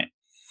single night.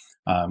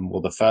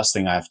 Well, the first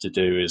thing I have to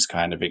do is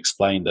kind of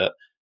explain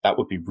that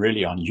would be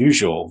really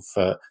unusual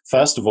for,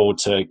 first of all,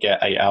 to get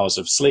 8 hours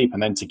of sleep,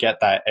 and then to get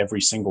that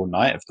every single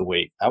night of the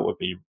week. That would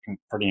be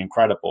pretty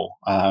incredible,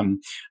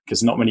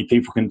 because not many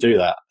people can do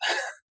that.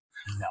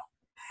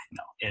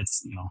 No,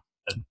 it's,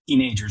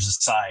 teenagers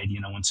aside,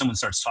 when someone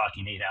starts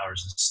talking 8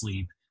 hours of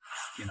sleep,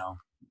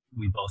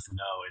 we both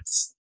know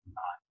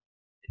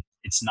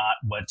it's not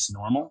what's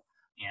normal.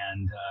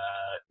 And,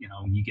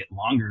 you get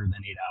longer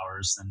than 8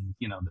 hours, then,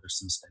 there's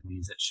some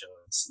studies that show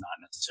it's not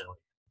necessarily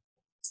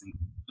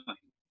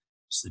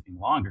sleeping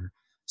longer.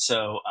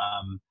 So,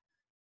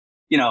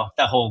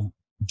 that whole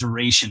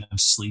duration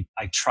of sleep,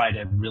 I try to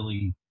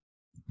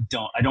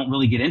I don't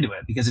really get into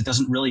it because it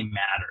doesn't really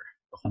matter.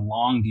 How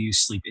long do you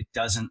sleep? It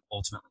doesn't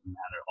ultimately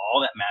matter.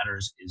 All that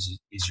matters is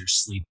your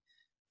sleep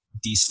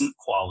decent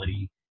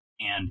quality,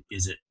 and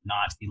is it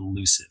not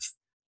elusive?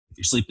 If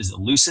your sleep is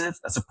elusive,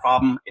 that's a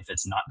problem. If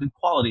it's not good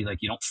quality, like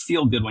you don't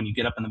feel good when you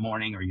get up in the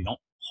morning, or you don't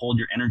hold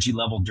your energy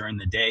level during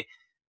the day,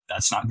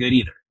 that's not good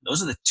either.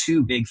 Those are the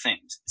two big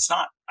things.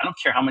 I don't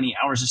care how many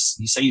hours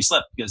you say you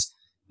slept, because,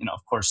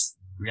 of course,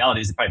 the reality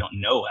is they probably don't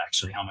know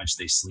actually how much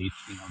they sleep.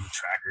 The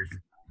trackers,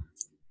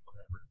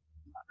 whatever,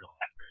 not real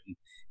accurate.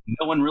 And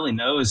no one really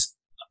knows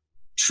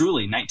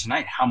truly night to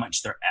night how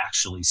much they're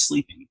actually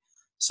sleeping.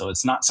 So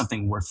it's not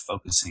something worth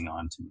focusing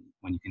on to me.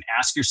 When you can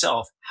ask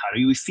yourself, how do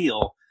you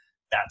feel?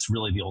 That's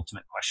really the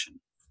ultimate question.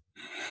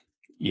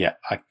 Yeah,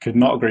 I could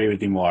not agree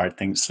with you more. I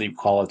think sleep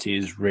quality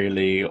is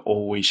really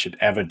all we should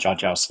ever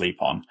judge our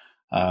sleep on.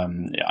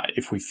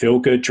 If we feel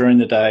good during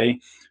the day,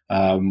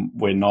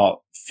 we're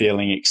not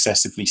feeling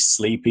excessively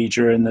sleepy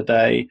during the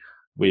day,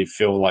 we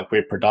feel like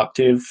we're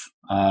productive,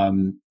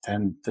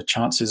 then the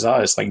chances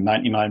are it's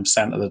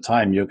 99% of the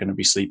time you're going to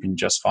be sleeping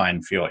just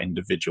fine for your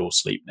individual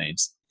sleep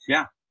needs.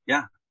 Yeah.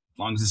 As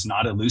long as it's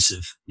not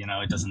elusive,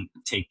 it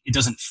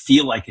doesn't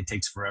feel like it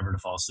takes forever to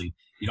fall asleep.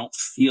 You don't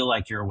feel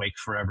like you're awake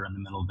forever in the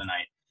middle of the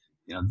night.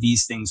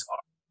 These things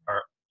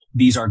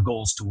these are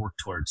goals to work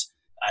towards.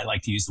 I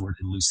like to use the word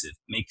elusive.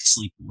 Make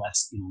sleep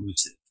less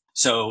elusive.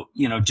 So,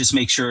 just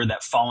make sure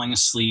that falling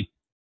asleep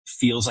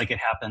feels like it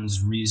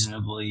happens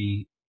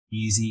reasonably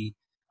easy.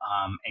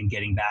 And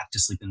getting back to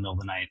sleep in the middle of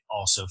the night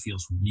also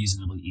feels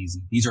reasonably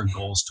easy. These are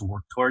goals to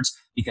work towards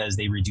because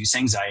they reduce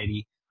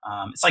anxiety.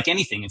 It's like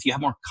anything. If you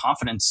have more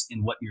confidence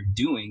in what you're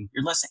doing,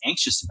 you're less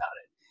anxious about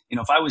it.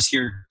 If I was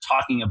here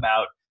talking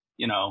about,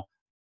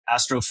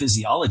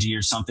 astrophysiology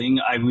or something,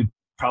 I would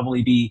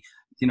probably be,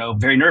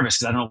 very nervous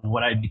because I don't know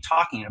what I'd be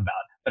talking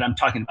about. But I'm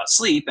talking about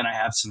sleep and I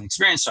have some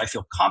experience, so I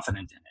feel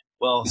confident in it.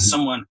 Well, Mhm.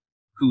 someone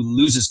who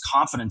loses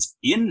confidence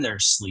in their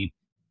sleep,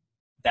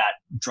 that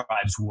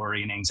drives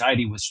worry and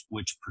anxiety, which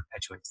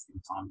perpetuates the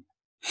insomnia.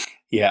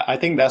 Yeah, I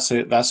think that's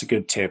a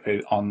good tip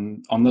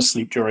on the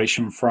sleep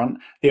duration front.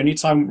 The only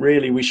time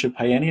really we should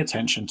pay any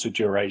attention to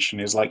duration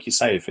is, like you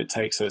say, if it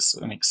takes us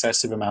an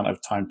excessive amount of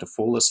time to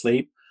fall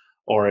asleep,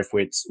 or if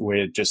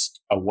we're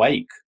just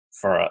awake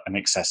for an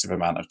excessive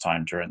amount of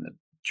time during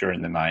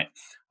the night.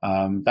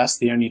 That's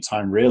the only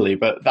time really,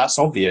 but that's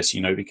obvious,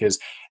 because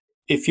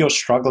if you're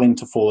struggling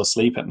to fall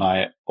asleep at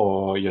night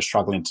or you're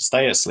struggling to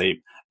stay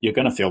asleep, you're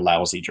going to feel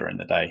lousy during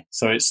the day.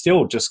 So it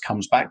still just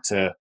comes back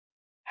to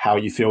how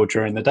you feel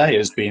during the day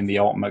as being the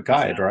ultimate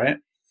guide, Exactly. right?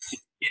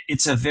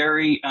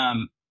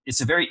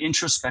 It's a very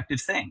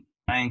introspective thing.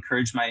 I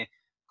encourage my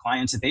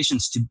clients and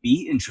patients to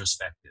be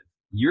introspective.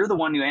 You're the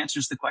one who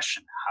answers the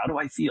question: how do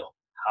I feel?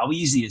 How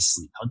easy is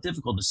sleep? How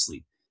difficult is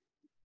sleep?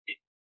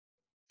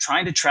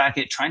 Trying to track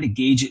it, trying to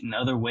gauge it in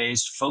other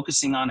ways,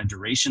 focusing on a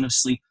duration of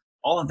sleep,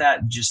 all of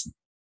that just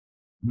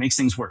makes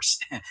things worse.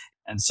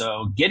 And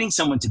so getting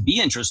someone to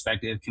be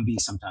introspective can be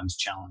sometimes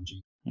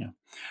challenging. Yeah.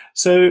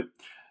 So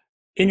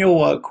in your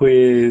work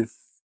with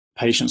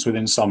patients with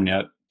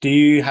insomnia, do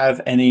you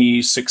have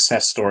any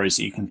success stories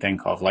that you can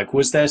think of? Like,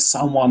 was there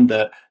someone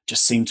that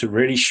just seemed to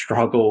really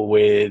struggle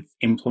with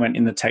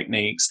implementing the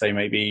techniques? They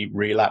maybe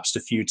relapsed a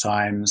few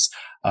times,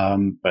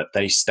 but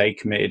they stay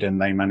committed and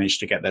they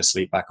managed to get their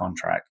sleep back on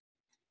track.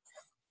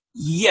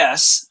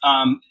 Yes,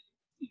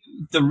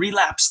 the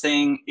relapse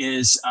thing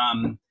is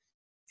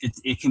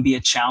it can be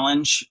a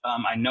challenge.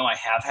 I know I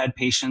have had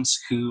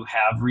patients who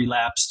have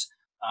relapsed,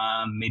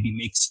 maybe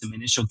make some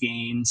initial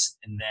gains,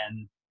 and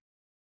then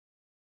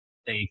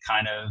they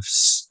kind of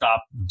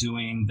stop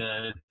doing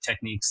the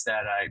techniques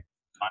that I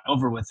gone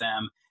over with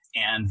them,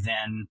 and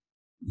then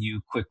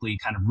you quickly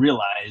kind of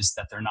realize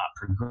that they're not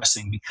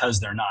progressing because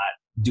they're not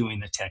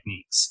doing the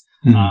techniques.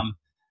 Mm. Um,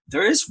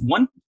 there is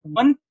one.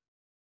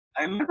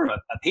 I remember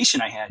a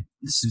patient I had.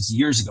 This was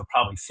years ago,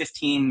 probably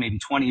 15, maybe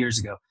 20 years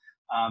ago,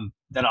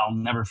 that I'll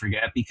never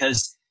forget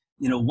because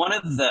one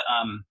of the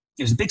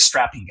he was a big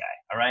strapping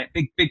guy. All right,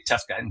 big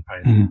tough guy. I think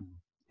probably Mm.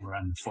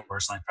 run the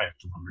forest line, probably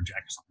a lumberjack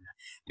or something.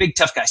 Big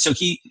tough guy. So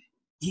he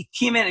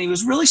came in and he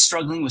was really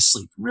struggling with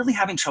sleep, really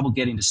having trouble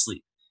getting to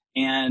sleep.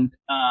 And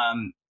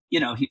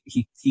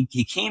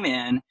he came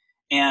in,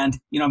 and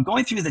I'm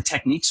going through the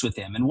techniques with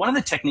him. And one of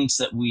the techniques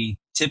that we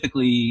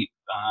typically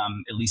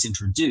at least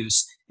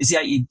introduce is the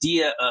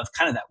idea of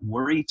kind of that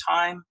worry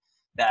time,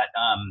 that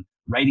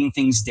writing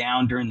things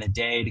down during the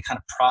day to kind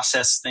of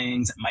process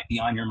things that might be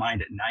on your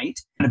mind at night.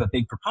 Kind of a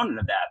big proponent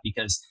of that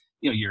because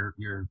your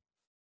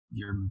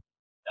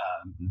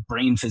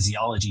brain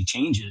physiology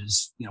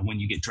changes. When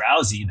you get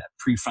drowsy, that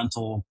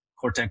prefrontal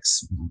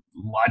cortex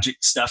logic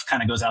stuff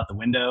kind of goes out the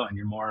window, and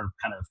you're more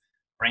kind of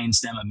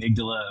brainstem,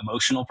 amygdala,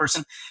 emotional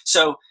person.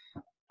 So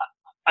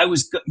I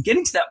was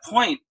getting to that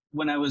point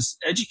when I was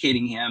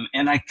educating him,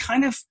 and I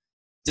kind of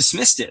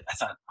dismissed it. I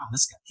thought, oh,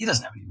 this guy, he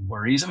doesn't have any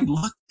worries. I mean,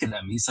 look at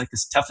him. He's like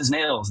as tough as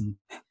nails and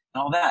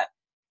all that.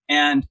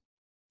 And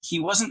he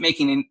wasn't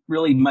making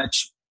really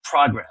much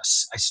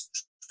progress.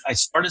 I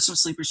started some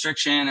sleep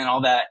restriction and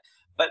all that,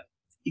 but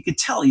you could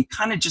tell he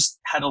kind of just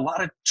had a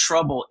lot of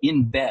trouble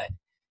in bed.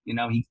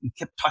 He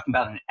kept talking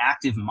about an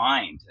active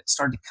mind. It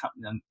started to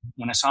come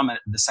when I saw him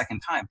the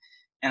second time.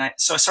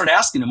 So I started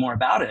asking him more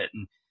about it.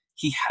 And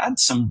he had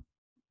some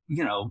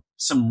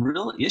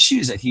real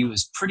issues that he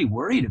was pretty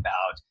worried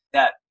about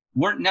that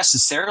weren't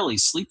necessarily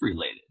sleep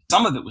related.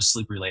 Some of it was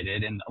sleep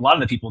related. And a lot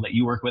of the people that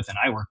you work with and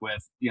I work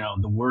with,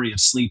 the worry of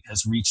sleep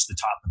has reached the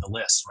top of the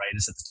list, right?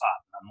 It's at the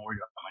top. I'm worried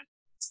about my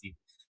sleep.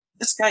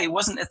 This guy, he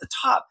wasn't at the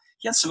top.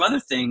 He had some other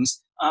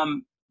things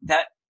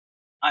that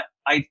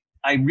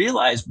I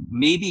realized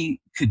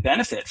maybe could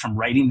benefit from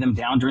writing them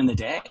down during the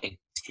day,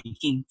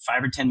 taking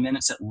 5 or 10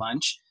 minutes at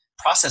lunch,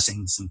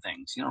 processing some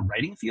things,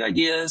 writing a few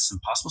ideas, some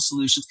possible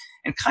solutions,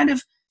 and kind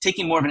of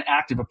taking more of an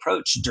active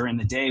approach during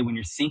the day when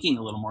you're thinking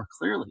a little more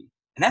clearly.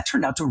 And that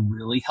turned out to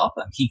really help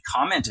him. He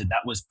commented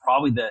that was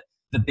probably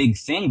the big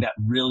thing that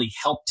really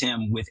helped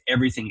him with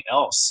everything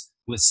else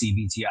with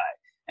CBT-I.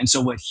 And so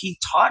what he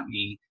taught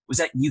me was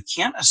that you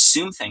can't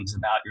assume things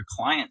about your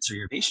clients or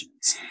your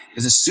patients,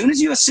 because as soon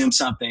as you assume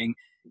something,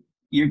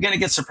 you're going to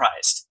get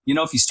surprised.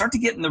 If you start to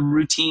get in the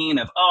routine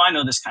of, oh, I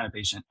know this kind of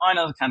patient, oh, I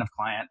know the kind of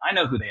client, I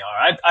know who they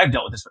are, I've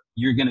dealt with this,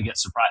 you're going to get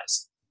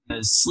surprised.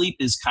 Because sleep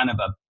is kind of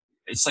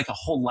it's like a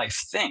whole life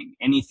thing.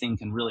 Anything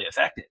can really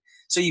affect it.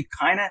 So you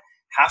kind of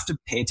have to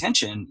pay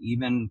attention,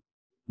 even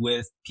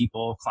with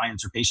people,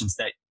 clients or patients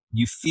that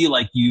you feel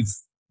like you've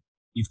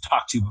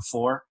talked to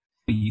before.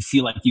 You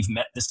feel like you've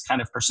met this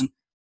kind of person.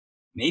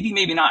 Maybe,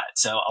 maybe not.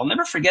 So I'll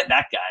never forget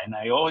that guy. And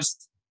I always,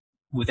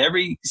 with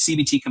every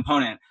CBT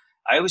component,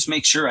 I always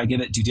make sure I give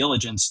it due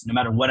diligence, no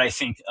matter what I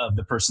think of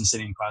the person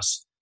sitting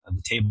across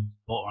the table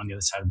or on the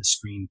other side of the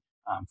screen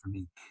from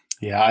me.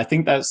 Yeah, I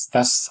think I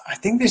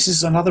think this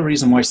is another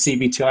reason why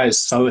CBTI is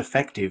so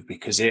effective,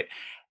 because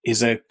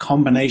is a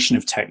combination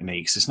of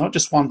techniques. It's not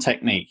just one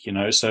technique,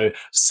 So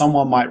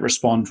someone might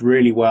respond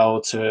really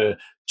well to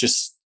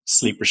just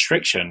sleep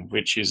restriction,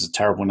 which is a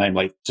terrible name,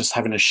 like just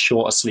having a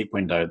shorter sleep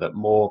window that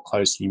more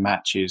closely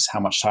matches how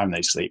much time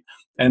they sleep.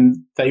 And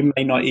they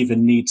may not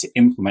even need to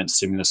implement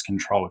stimulus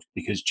control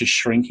because just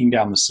shrinking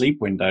down the sleep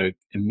window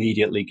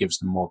immediately gives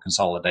them more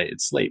consolidated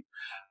sleep.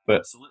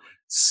 But Absolutely.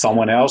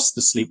 someone else,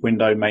 the sleep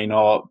window may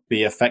not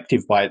be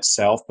effective by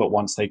itself, but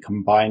once they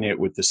combine it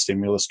with the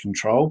stimulus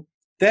control,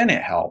 then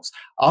it helps.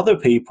 Other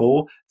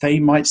people, they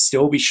might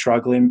still be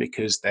struggling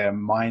because their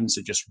minds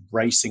are just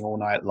racing all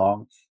night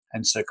long.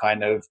 And so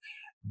kind of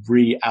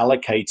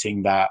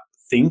reallocating that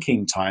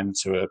thinking time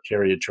to a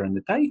period during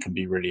the day can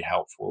be really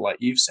helpful, like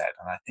you've said.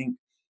 And I think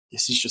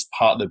this is just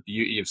part of the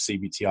beauty of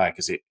CBTI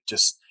because it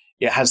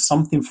has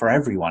something for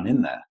everyone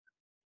in there.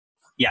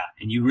 Yeah.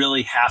 And you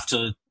really have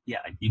to, yeah,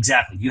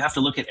 exactly. You have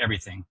to look at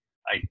everything.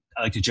 I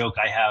like to joke,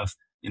 I have,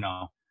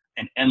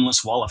 an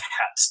endless wall of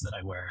hats that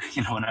I wear,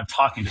 when I'm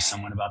talking to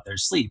someone about their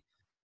sleep.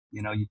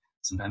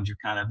 Sometimes you're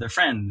kind of their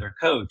friend, their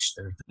coach,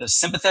 they're the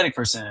sympathetic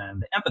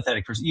person, the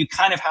empathetic person. You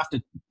kind of have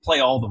to play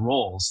all the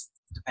roles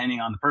depending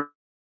on the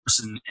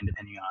person and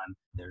depending on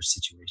their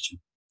situation.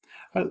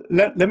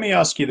 Let me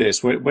ask you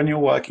this. When you're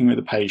working with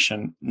a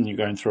patient and you're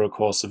going through a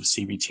course of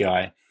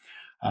CBTI,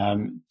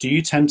 do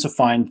you tend to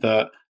find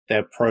that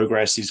their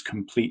progress is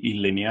completely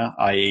linear,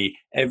 i.e.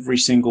 every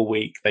single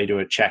week they do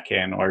a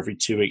check-in or every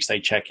 2 weeks they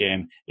check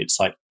in, it's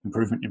like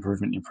improvement,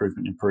 improvement,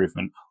 improvement,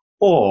 improvement?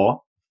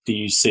 Or do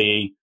you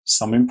see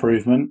some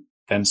improvement,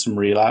 then some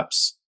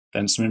relapse,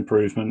 then some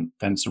improvement,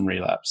 then some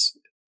relapse?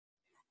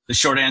 The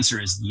short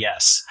answer is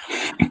yes,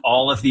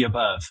 all of the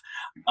above.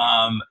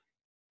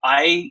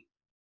 I,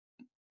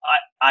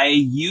 I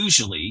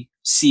usually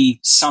see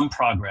some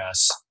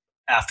progress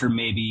after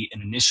maybe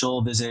an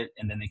initial visit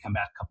and then they come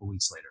back a couple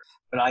weeks later.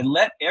 But I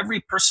let every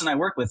person I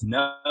work with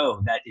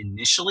know that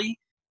initially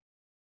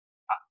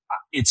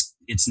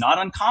it's not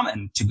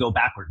uncommon to go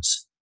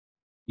backwards.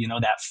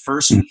 That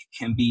first week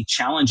can be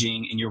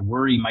challenging and your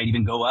worry might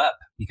even go up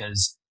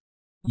because,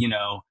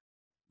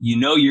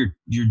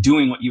 you're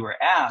doing what you were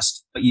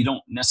asked, but you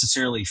don't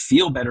necessarily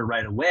feel better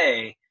right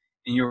away.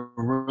 And you're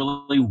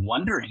really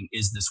wondering,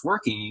 is this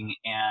working?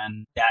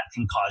 And that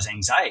can cause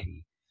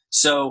anxiety.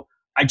 So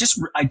I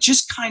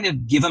just kind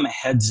of give them a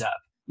heads up,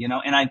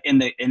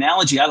 and the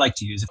analogy I like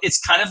to use, it's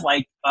kind of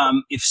like,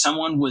 if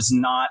someone was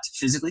not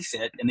physically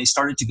fit and they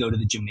started to go to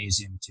the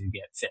gymnasium to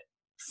get fit.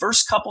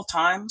 First couple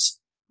times,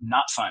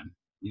 not fun.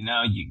 You're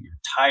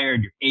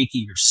tired, you're achy,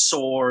 you're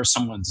sore.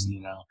 Someone's,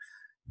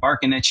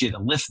 barking at you to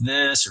lift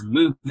this or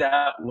move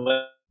that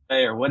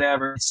way or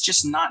whatever. It's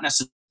just not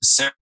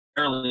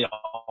necessarily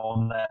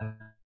all that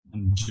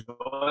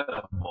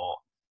enjoyable.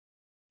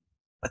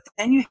 But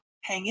then you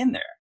hang in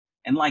there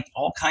and like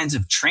all kinds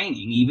of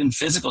training, even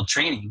physical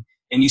training,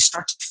 and you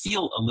start to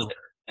feel a little better.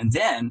 And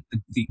then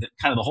the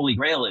kind of the holy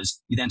grail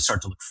is you then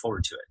start to look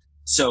forward to it.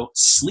 So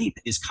sleep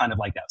is kind of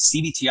like that.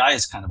 CBTI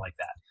is kind of like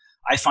that.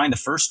 I find the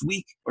first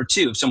week or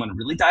two, if someone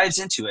really dives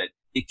into it,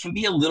 it can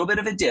be a little bit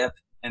of a dip,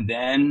 and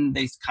then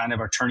they kind of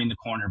are turning the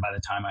corner by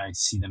the time I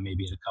see them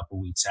maybe at a couple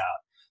weeks out.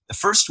 The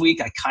first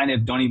week, I kind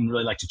of don't even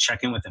really like to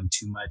check in with them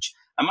too much.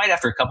 I might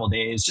after a couple of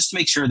days just to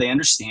make sure they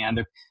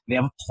understand, they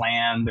have a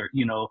plan,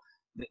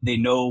 they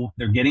know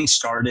they're getting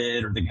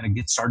started or they're going to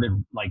get started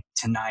like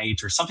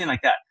tonight or something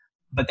like that.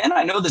 But then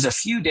I know there's a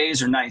few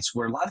days or nights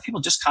where a lot of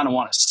people just kind of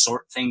want to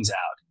sort things out.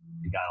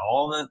 You got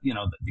all the, you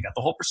got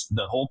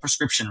the whole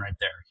prescription right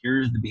there.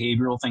 Here's the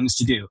behavioral things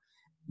to do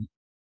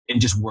and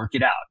just work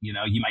it out. You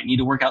might need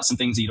to work out some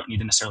things that you don't need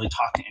to necessarily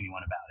talk to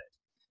anyone about it.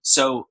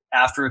 So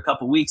after a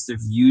couple of weeks, they've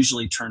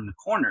usually turned the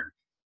corner.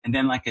 And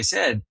then, like I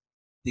said,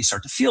 they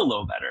start to feel a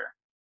little better.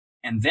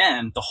 And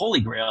then the holy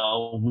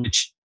grail,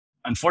 which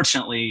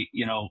unfortunately,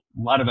 a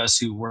lot of us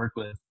who work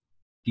with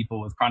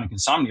people with chronic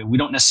insomnia, we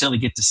don't necessarily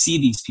get to see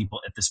these people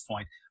at this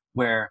point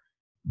where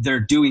they're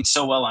doing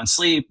so well on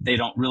sleep. They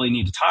don't really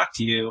need to talk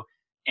to you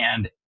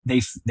and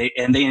they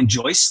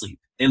enjoy sleep.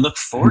 They look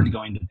forward to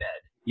going to bed.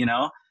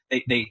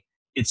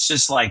 It's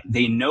just like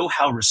they know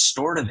how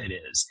restorative it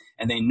is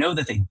and they know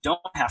that they don't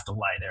have to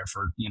lie there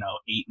for,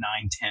 8,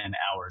 9, 10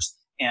 hours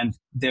and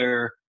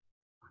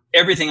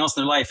everything else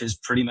in their life is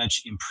pretty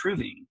much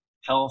improving.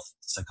 Health,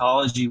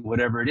 psychology,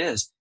 whatever it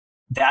is,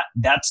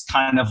 that's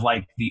kind of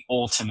like the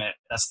ultimate,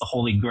 that's the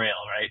holy grail,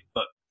 right?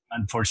 But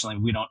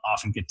unfortunately, we don't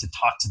often get to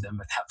talk to them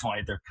at that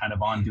point. They're kind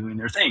of on doing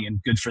their thing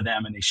and good for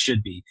them and they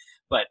should be.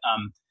 But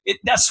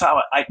that's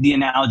how the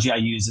analogy I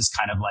use is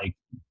kind of like,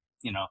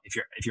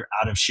 if you're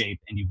out of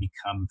shape and you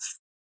become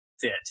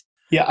fit.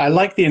 Yeah, I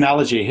like the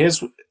analogy.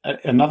 Here's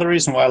another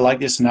reason why I like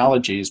this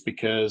analogy is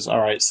because, all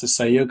right, so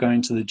say you're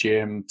going to the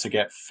gym to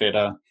get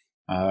fitter.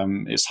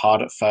 It's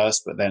hard at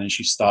first, but then as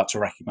you start to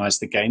recognize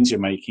the gains you're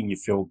making, you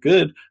feel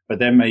good, but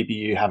then maybe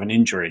you have an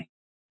injury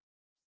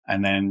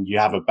and then you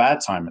have a bad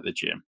time at the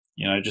gym,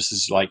 just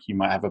as like you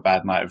might have a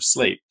bad night of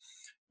sleep.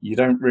 You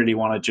don't really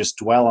want to just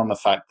dwell on the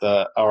fact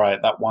that, all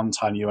right, that one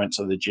time you went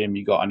to the gym,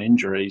 you got an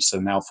injury, so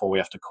now we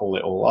have to call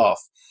it all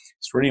off.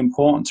 It's really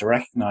important to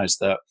recognize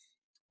that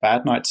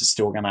bad nights are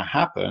still going to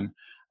happen,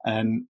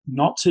 and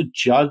not to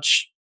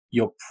judge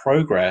your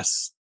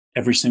progress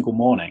every single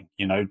morning,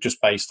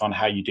 just based on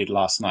how you did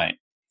last night.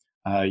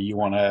 You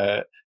want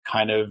to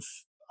kind of,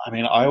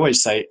 I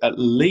always say at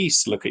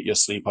least look at your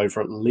sleep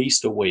over at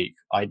least a week,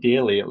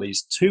 ideally at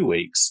least 2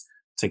 weeks,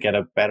 to get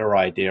a better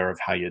idea of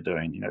how you're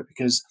doing,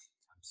 because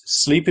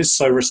sleep is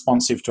so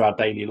responsive to our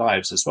daily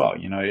lives as well.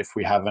 If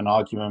we have an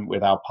argument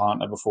with our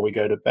partner before we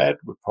go to bed,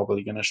 we're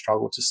probably going to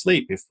struggle to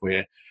sleep. If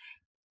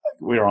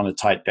we're on a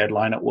tight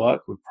deadline at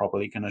work, we're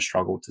probably going to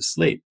struggle to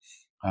sleep.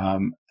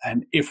 And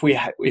if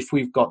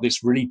we've got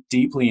this really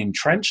deeply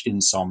entrenched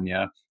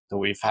insomnia that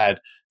we've had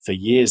for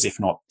years, if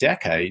not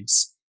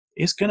decades,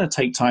 it's going to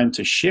take time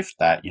to shift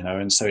that,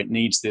 and so it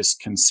needs this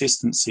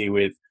consistency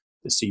with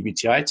the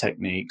CBT-I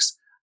techniques.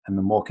 And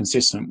the more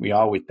consistent we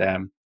are with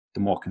them,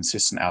 the more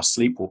consistent our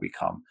sleep will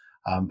become.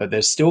 But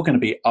there's still going to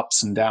be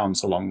ups and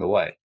downs along the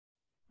way.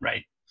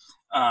 Right.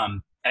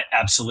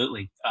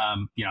 Absolutely. I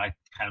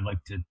kind of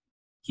like to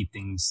keep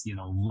things,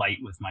 light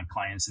with my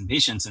clients and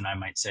patients. And I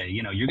might say,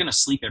 you're going to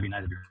sleep every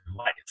night of your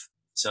life.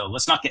 So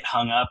let's not get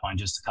hung up on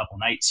just a couple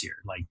nights here.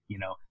 Like,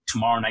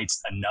 tomorrow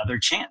night's another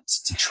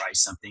chance to try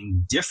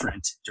something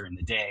different during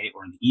the day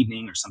or in the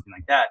evening or something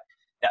like that.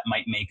 That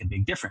might make a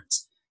big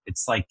difference.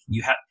 It's like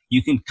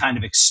you can kind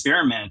of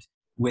experiment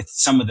with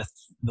some of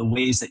the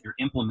ways that you're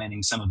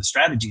implementing some of the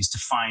strategies to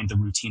find the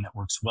routine that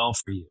works well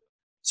for you.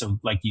 So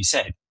like you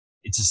said,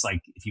 it's just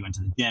like if you went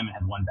to the gym and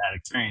had one bad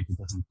experience, it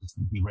doesn't just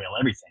derail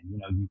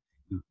everything.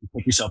 You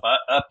pick yourself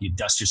up, you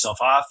dust yourself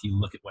off, you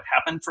look at what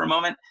happened for a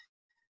moment,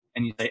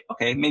 and you say,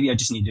 okay, maybe I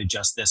just need to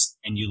adjust this,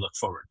 and you look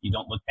forward. You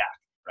don't look back,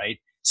 right?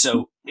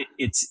 So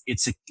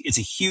it's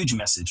a huge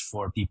message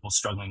for people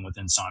struggling with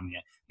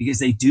insomnia, because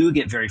they do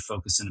get very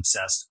focused and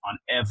obsessed on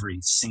every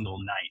single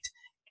night.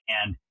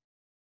 And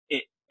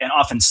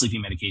often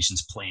sleeping medications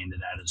play into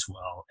that as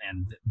well.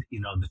 And,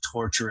 the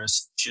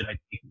torturous, should I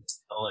take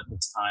this pill at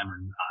this time or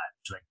not?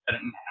 Should I cut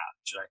it in half?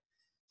 Should I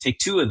take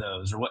 2 of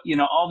those or what?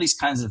 All these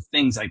kinds of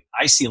things.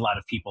 I see a lot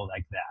of people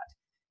like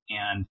that.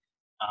 And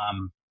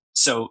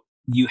so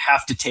you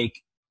have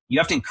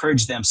to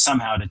encourage them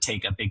somehow to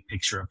take a big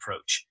picture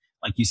approach.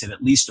 Like you said,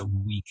 at least a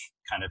week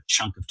kind of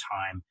chunk of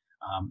time.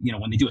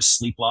 When they do a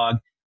sleep log,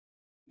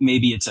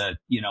 maybe it's a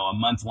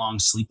month-long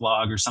sleep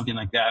log or something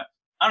like that.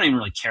 I don't even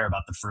really care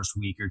about the first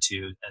week or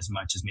 2 as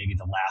much as maybe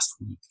the last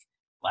week,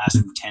 last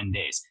 10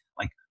 days.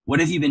 Like, what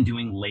have you been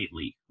doing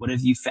lately? What have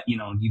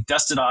you've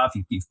dusted off,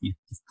 you've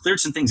cleared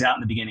some things out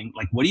in the beginning.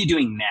 Like, what are you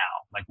doing now?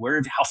 Like,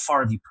 how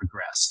far have you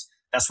progressed?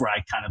 That's where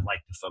I kind of like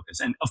to focus.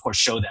 And of course,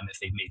 show them if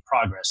they've made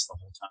progress the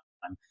whole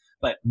time,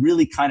 but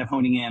really kind of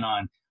honing in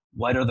on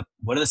what are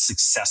the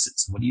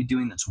successes? What are you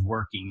doing that's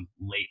working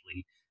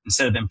lately?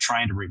 Instead of them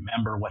trying to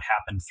remember what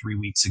happened 3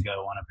 weeks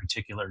ago on a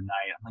particular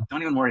night. I'm like,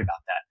 don't even worry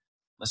about that.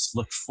 Let's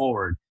look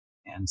forward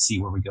and see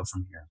where we go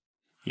from here.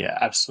 Yeah,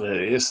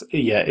 absolutely.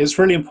 It's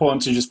really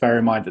important to just bear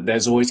in mind that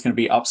there's always going to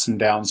be ups and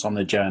downs on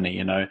the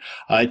journey.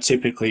 I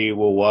typically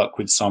will work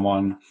with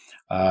someone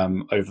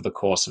over the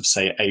course of,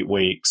 say, 8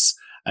 weeks.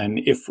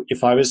 And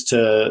if I was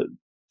to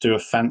do a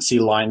fancy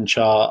line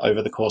chart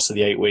over the course of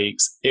the 8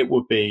 weeks, it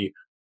would be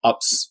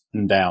ups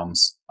and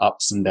downs.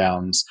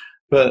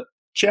 But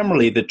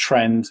generally, the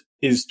trend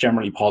is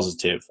generally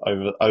positive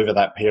over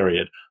that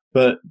period.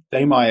 But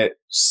they might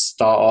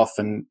start off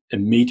and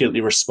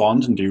immediately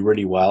respond and do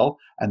really well,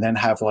 and then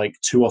have like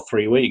 2 or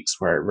 3 weeks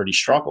where it really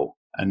struggle,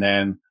 and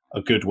then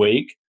a good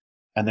week,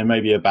 and then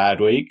maybe a bad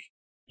week,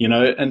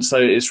 And so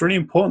it's really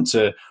important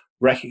to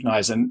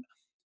recognize and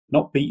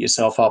not beat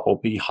yourself up or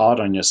be hard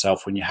on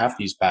yourself when you have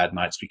these bad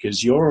nights,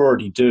 because you're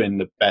already doing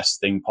the best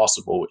thing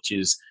possible, which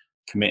is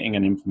committing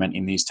and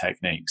implementing these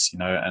techniques,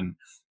 and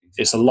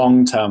it's a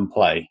long-term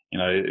play.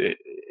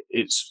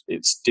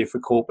 It's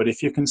difficult, but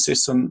if you're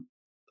consistent,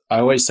 I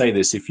always say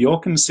this, if you're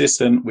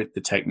consistent with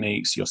the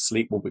techniques, your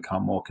sleep will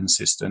become more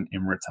consistent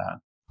in return.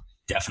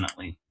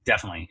 Definitely.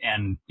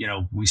 And,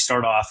 we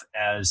start off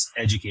as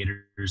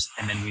educators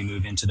and then we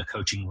move into the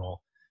coaching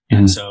role.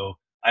 And so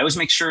I always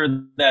make sure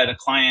that a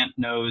client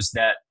knows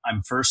that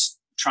I'm first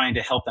trying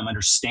to help them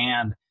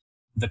understand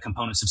the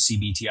components of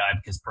CBT-I,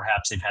 because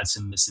perhaps they've had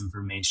some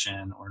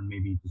misinformation or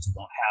maybe just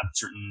don't have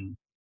certain,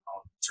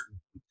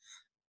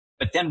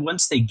 but then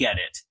once they get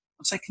it,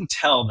 once I can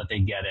tell that they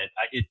get it,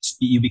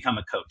 you become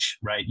a coach,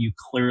 right? You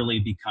clearly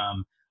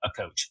become a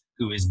coach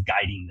who is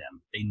guiding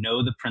them. They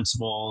know the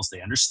principles,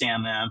 they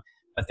understand them,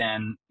 but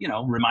then,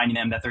 reminding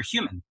them that they're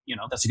human.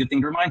 That's a good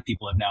thing to remind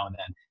people of now and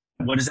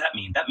then. What does that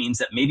mean? That means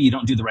that maybe you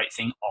don't do the right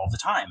thing all the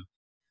time.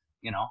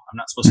 I'm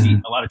not supposed to eat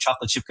a lot of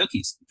chocolate chip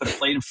cookies. Put a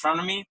plate in front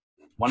of me,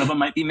 one of them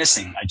might be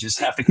missing. I just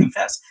have to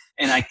confess.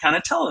 And I kind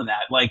of tell them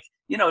that,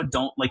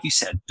 don't, like you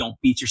said, don't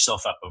beat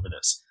yourself up over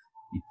this.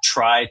 You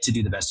try to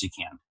do the best you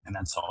can, and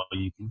that's all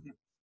you can do.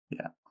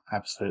 Yeah,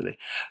 absolutely.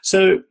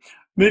 So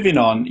moving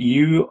on,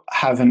 you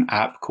have an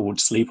app called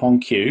Sleep on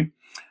Cue.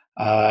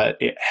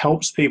 It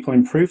helps people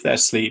improve their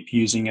sleep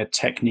using a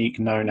technique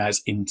known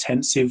as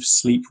intensive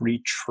sleep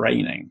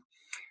retraining.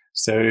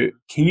 So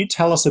can you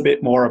tell us a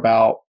bit more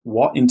about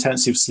what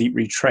intensive sleep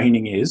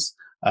retraining is,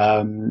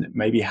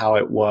 maybe how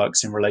it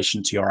works in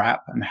relation to your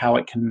app and how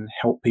it can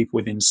help people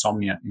with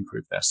insomnia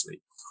improve their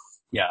sleep.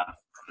 Yeah,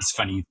 it's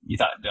funny. You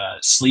thought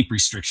sleep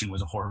restriction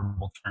was a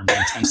horrible term,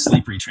 intense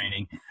sleep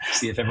retraining.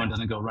 See if everyone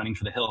doesn't go running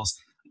for the hills.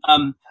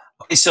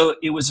 Okay, so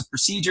it was a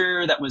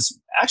procedure that was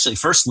actually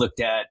first looked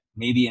at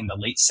maybe in the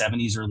late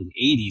 70s, early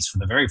 80s for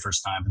the very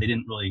first time, but it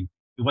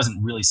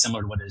wasn't really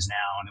similar to what it is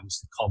now, and it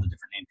was called a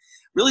different name.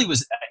 Really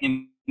was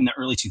in the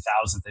early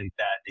 2000s that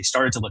they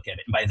started to look at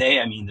it. And by they,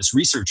 I mean this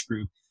research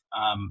group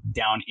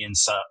down in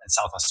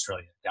South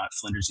Australia, down at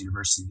Flinders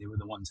University. They were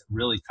the ones that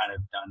really kind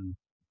of done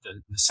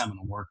the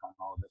seminal work on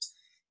all of this.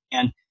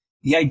 And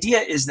the idea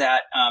is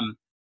that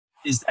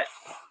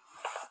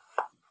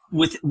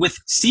with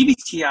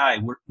CBT-I,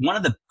 one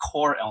of the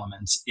core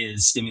elements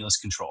is stimulus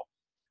control.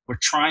 We're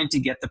trying to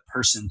get the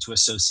person to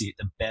associate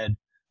the bed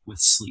with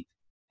sleep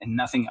and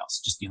nothing else,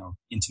 just,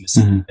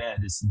 intimacy. Mm-hmm.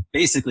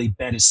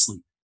 Bed is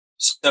sleep.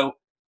 So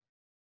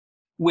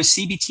with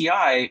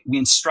CBT-I, we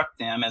instruct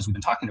them, as we've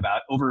been talking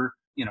about, over,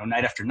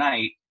 night after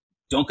night,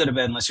 don't go to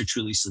bed unless you're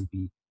truly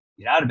sleepy.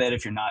 Get out of bed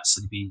if you're not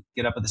sleepy.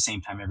 Get up at the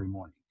same time every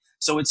morning.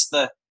 So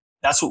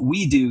that's what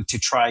we do to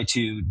try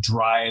to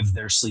drive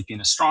their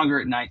sleepiness stronger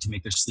at night, to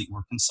make their sleep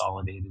more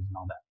consolidated and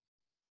all that.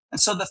 And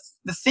so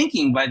the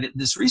thinking by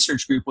this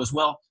research group was,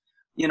 well,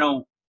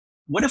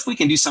 what if we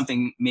can do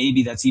something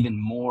maybe that's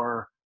even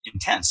more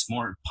intense,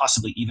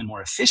 possibly even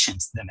more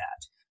efficient than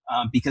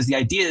that? Because the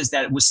idea is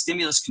that with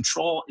stimulus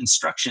control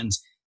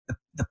instructions,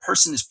 the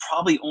person is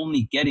probably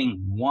only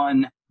getting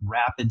one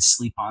rapid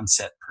sleep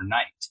onset per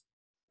night.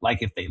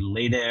 Like if they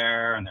lay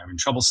there and they're having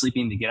trouble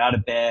sleeping, they get out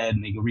of bed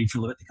and they go read for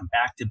a little bit, they come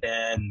back to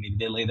bed, and maybe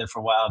they lay there for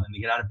a while, then they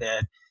get out of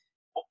bed.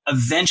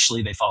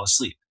 Eventually they fall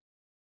asleep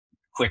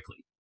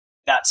quickly.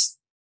 That's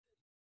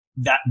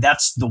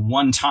the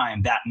one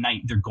time that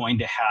night they're going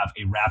to have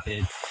a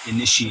rapid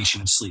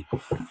initiation of sleep.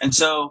 And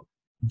so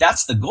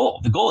that's the goal.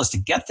 The goal is to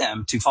get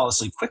them to fall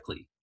asleep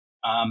quickly,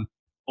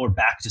 or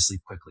back to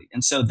sleep quickly.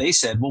 And so they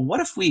said, well,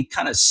 what if we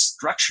kind of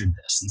structured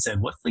this and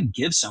said, what if we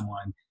give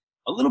someone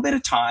a little bit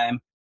of time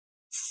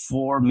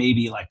for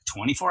maybe like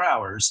 24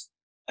 hours,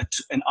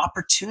 an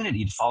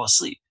opportunity to fall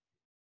asleep,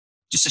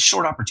 just a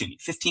short opportunity,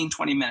 15,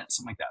 20 minutes,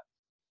 something like that.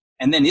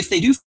 And then if they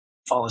do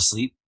fall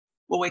asleep,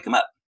 we'll wake them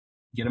up,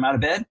 get them out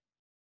of bed.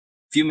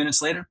 A few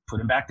minutes later, put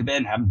them back to bed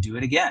and have them do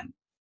it again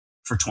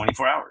for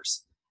 24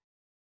 hours,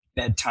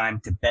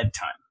 bedtime to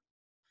bedtime.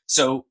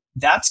 So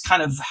that's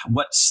kind of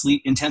what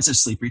intensive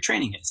sleep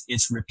retraining is.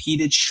 It's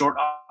repeated short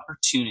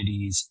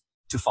opportunities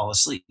to fall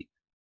asleep.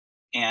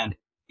 And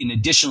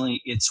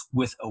additionally, it's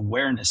with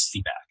awareness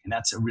feedback. And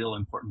that's a real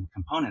important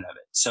component of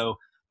it. So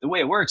the way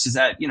it works is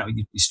that, you're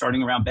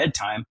starting around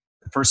bedtime.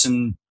 The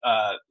person,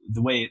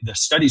 the way the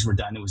studies were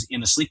done, it was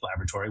in a sleep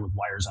laboratory with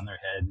wires on their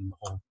head and the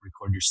whole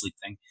record your sleep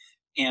thing.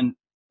 And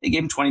they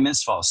gave them 20 minutes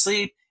to fall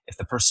asleep. If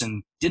the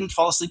person didn't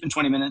fall asleep in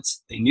 20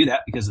 minutes, they knew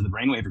that because of the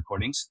brainwave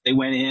recordings. They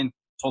went in,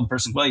 told the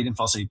person, well, you didn't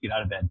fall asleep, get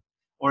out of bed.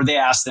 Or they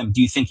asked them,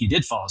 do you think you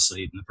did fall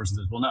asleep? And the person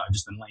says, well, no, I've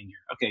just been laying here.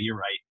 Okay, you're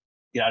right.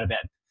 Get out of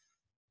bed.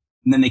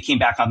 And then they came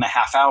back on the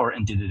half hour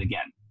and did it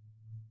again.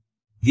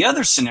 The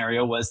other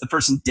scenario was the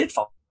person did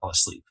fall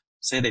asleep.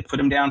 Say they put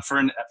them down for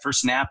a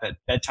first nap at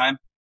bedtime.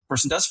 The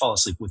person does fall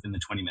asleep within the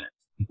 20 minutes.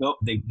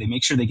 They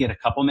make sure they get a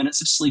couple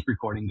minutes of sleep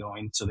recording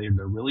going, so they're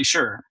really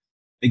sure.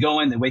 They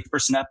go in, they wake the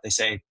person up. They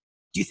say,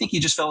 do you think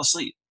you just fell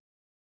asleep?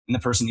 And the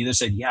person either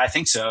said, yeah, I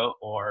think so,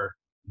 or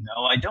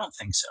no, I don't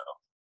think so.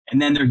 And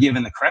then they're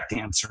given the correct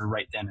answer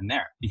right then and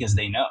there because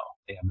they know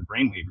they have the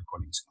brainwave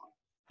recordings going.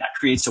 That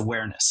creates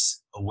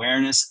awareness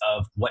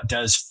of what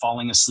does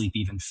falling asleep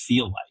even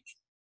feel like.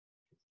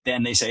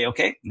 Then they say,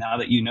 okay, now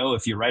that you know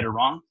if you're right or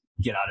wrong,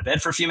 get out of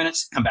bed for a few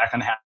minutes, come back on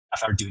the half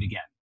hour, do it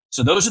again.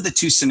 So those are the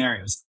two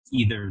scenarios.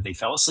 Either they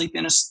fell asleep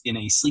in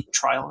a sleep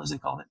trial, as they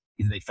call it.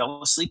 Either they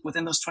fell asleep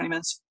within those 20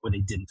 minutes or they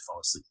didn't fall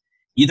asleep.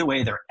 Either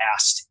way, they're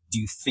asked, do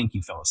you think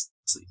you fell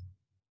asleep?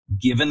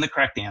 Given the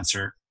correct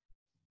answer,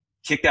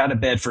 kicked out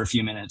of bed for a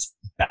few minutes,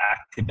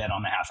 back to bed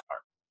on the half hour.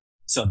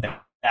 So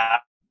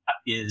that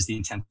is the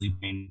intensive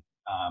sleeping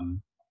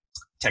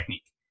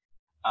technique.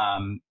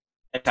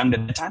 At time to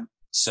bedtime.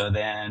 So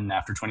then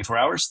after 24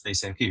 hours, they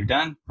say, okay, you're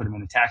done. Put them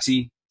in a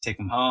taxi, take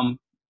them home,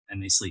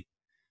 and they sleep.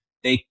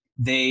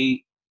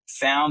 They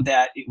found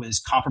that it was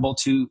comparable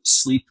to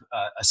sleep,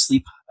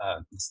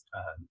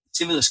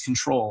 stimulus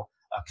control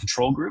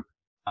group.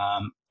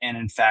 And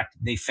in fact,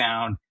 they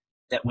found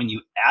that when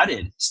you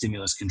added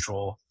stimulus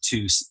control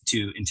to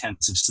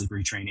intensive sleep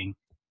retraining,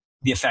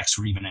 the effects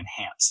were even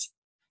enhanced.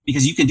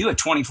 Because you can do a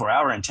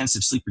 24-hour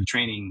intensive sleep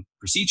retraining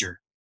procedure,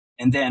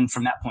 and then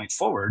from that point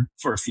forward,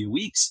 for a few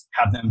weeks,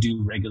 have them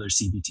do regular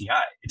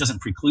CBT-I. It doesn't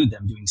preclude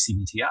them doing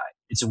CBT-I.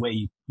 It's a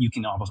way you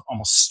can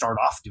almost start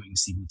off doing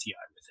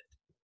CBT-I with it.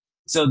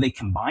 So they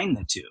combined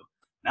the two.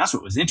 And that's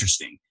what was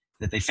interesting,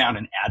 that they found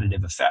an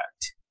additive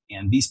effect.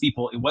 And these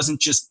people, it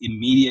wasn't just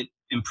immediate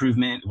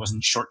improvement. It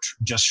wasn't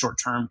just short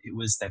term. It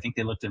was, I think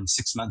they looked at them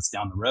 6 months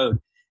down the road,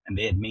 and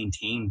they had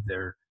maintained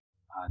their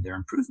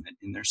improvement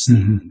in their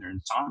sleep and their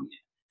insomnia.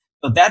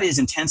 So that is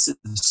intensive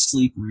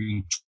sleep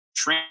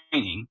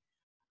retraining.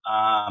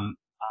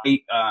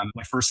 When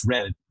I first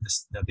read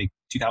the big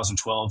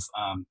 2012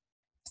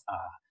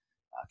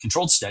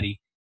 controlled study,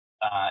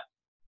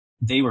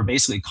 they were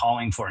basically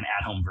calling for an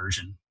at-home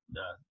version.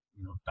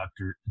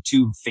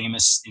 Two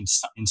famous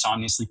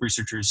insomnia sleep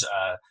researchers,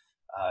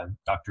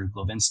 Dr.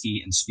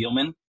 Glovinsky and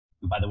Spielman,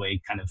 who, by the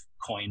way, kind of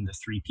coined the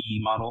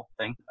 3P model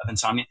thing of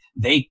insomnia.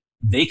 They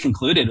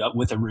concluded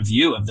with a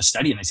review of the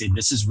study, and they said,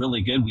 this is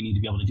really good. We need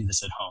to be able to do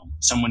this at home.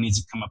 Someone needs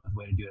to come up with a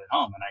way to do it at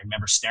home. And I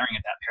remember staring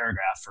at that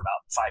paragraph for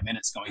about 5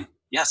 minutes going,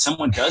 yeah,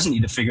 someone does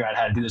need to figure out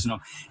how to do this at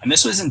home. And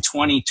this was in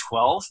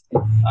 2012.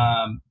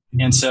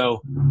 And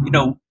so,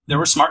 there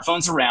were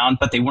smartphones around,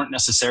 but they weren't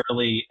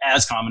necessarily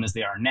as common as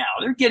they are now.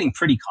 They're getting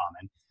pretty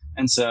common.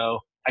 And so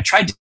I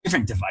tried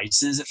different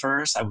devices at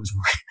first. I was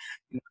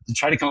to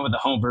try to come up with a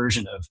home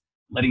version of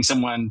letting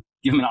someone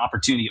give them an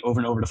opportunity over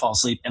and over to fall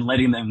asleep and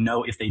letting them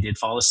know if they did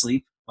fall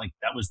asleep. Like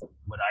that was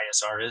what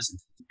ISR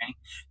is.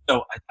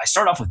 So I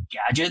start off with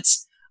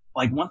gadgets.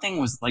 Like one thing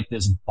was like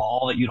this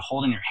ball that you'd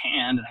hold in your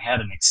hand, and I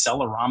had an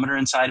accelerometer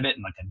inside of it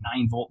and like a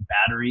 9-volt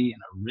battery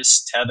and a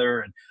wrist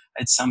tether. And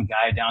I had some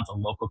guy down at the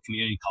local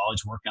community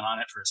college working on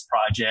it for his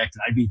project.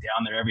 And I'd be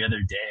down there every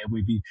other day.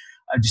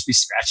 I'd just be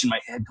scratching my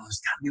head going,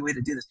 there's gotta be a way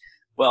to do this.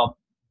 Well,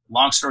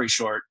 long story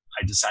short,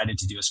 I decided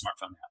to do a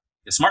smartphone app.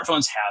 The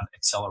smartphones have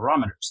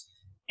accelerometers.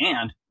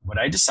 And what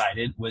I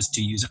decided was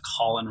to use a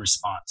call and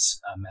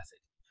response method.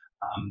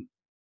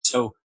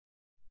 So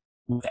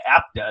what the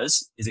app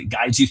does is it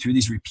guides you through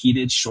these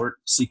repeated short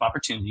sleep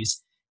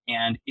opportunities,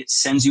 and it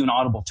sends you an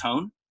audible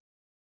tone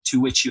to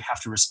which you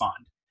have to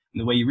respond.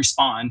 And the way you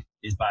respond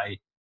is by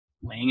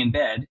laying in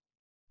bed,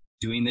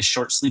 doing this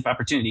short sleep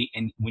opportunity.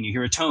 And when you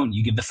hear a tone,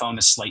 you give the phone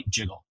a slight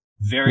jiggle,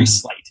 very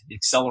slight. The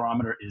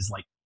accelerometer is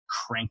like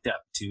cranked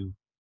up to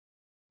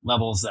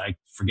levels that I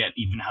forget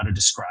even how to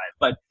describe.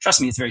 But trust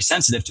me, it's very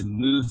sensitive to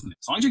movement.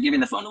 As long as you're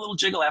giving the phone a little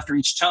jiggle after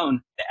each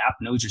tone, the app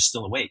knows you're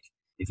still awake.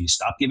 If you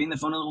stop giving the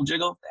phone a little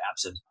jiggle, the app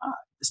says,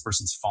 this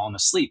person's fallen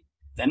asleep.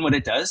 Then what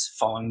it does,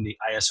 following the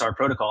ISR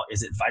protocol,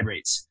 is it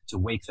vibrates to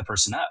wake the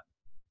person up.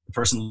 The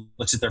person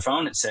looks at their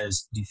phone. It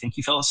says, do you think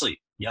you fell asleep?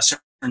 Yes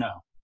or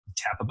no? You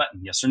tap a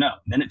button, yes or no.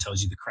 And then it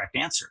tells you the correct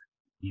answer.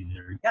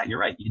 Either, yeah, you're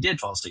right, you did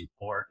fall asleep,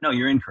 or no,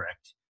 you're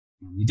incorrect,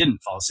 you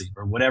didn't fall asleep,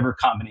 or whatever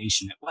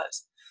combination it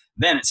was.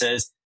 Then it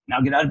says,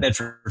 now get out of bed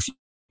for a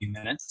few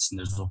minutes, and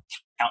there's a little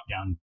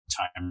countdown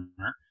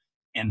timer,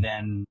 and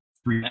then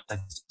 3 minutes, I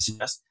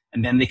suggest,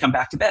 and then they come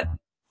back to bed.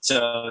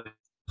 So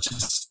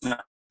just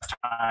enough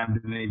time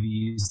to maybe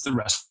use the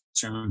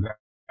restroom and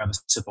grab a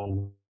sip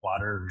of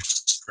water or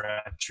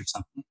stretch or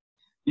something. And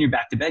you're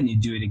back to bed and you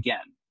do it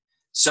again.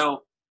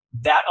 So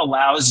that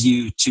allows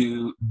you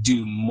to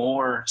do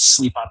more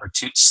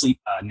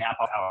nap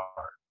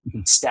hour. You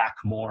can stack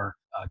more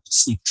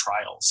sleep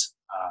trials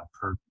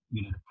per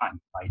unit of time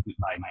by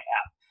my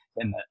app.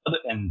 And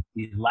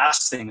the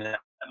last thing that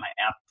my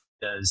app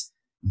does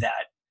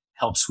that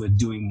helps with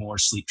doing more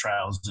sleep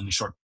trials in a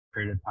short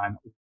period of time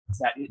is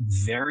that it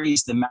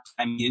varies the amount of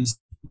time it gives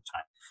you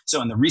time.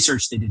 So in the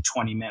research, they did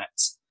 20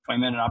 minutes.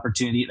 20-minute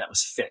opportunity, that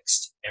was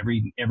fixed.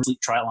 Every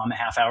sleep trial on the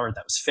half hour,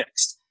 that was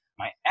fixed.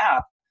 My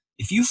app,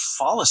 if you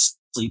fall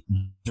asleep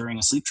during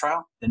a sleep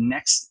trial, the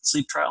next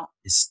sleep trial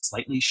is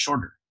slightly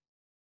shorter.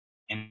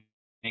 And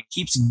it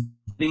keeps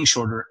getting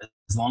shorter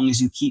as long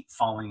as you keep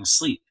falling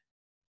asleep.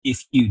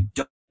 If you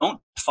don't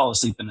fall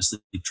asleep in a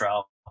sleep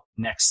trial,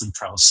 next sleep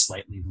trial is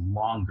slightly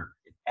longer.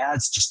 It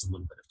adds just a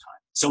little bit of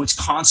time. So it's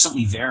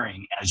constantly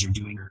varying as you're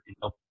doing your,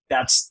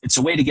 it's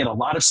a way to get a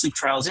lot of sleep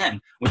trials in,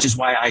 which is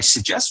why I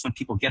suggest when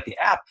people get the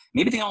app,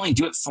 maybe they only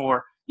do it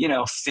for,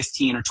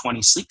 15 or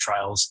 20 sleep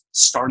trials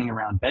starting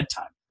around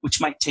bedtime,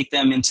 which might take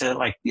them into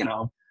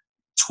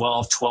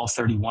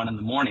 12:31 in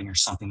the morning or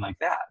something like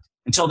that,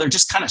 until they're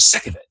just kind of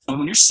sick of it. And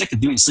when you're sick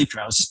of doing sleep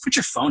trials, just put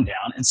your phone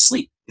down and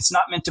sleep. It's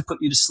not meant to put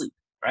you to sleep,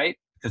 right?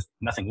 Because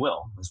nothing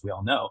will, as we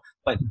all know.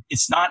 But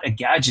it's not a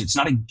gadget. It's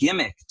not a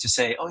gimmick to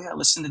say, oh yeah,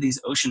 listen to these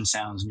ocean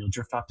sounds and you'll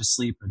drift off to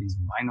sleep, or these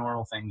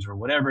binaural things or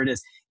whatever it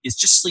is. It's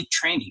just sleep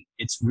training.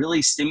 It's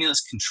really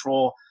stimulus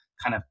control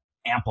kind of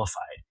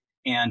amplified.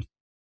 And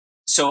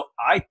so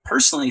I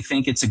personally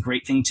think it's a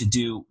great thing to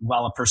do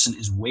while a person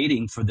is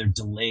waiting for their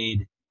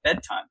delayed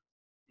bedtime,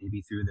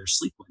 maybe through their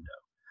sleep window.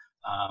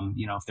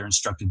 If they're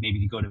instructed maybe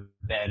to go to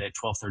bed at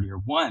 12:30 or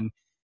 1,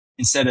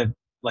 instead of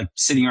like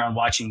sitting around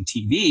watching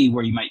TV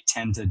where you might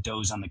tend to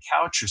doze on the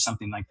couch or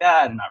something like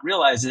that and not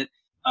realize it,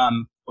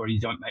 or you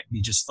might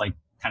be just like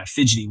kind of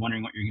fidgety,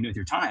 wondering what you're going to do with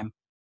your time.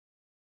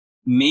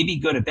 Maybe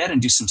go to bed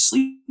and do some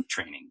sleep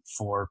training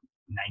for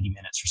 90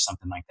 minutes or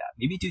something like that.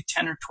 Maybe do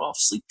 10 or 12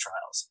 sleep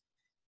trials.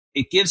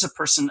 It gives a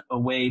person a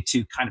way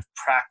to kind of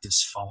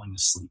practice falling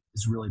asleep,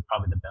 is really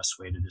probably the best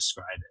way to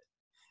describe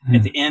it.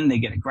 At the end, they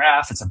get a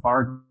graph. It's a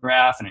bar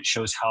graph, and it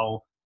shows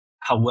how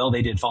well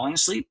they did falling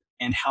asleep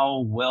and how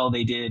well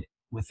they did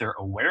with their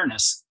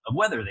awareness of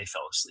whether they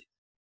fell asleep.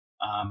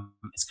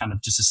 It's kind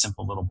of just a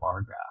simple little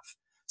bar graph.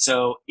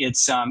 So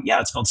it's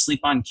called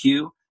Sleep on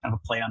Cue, kind of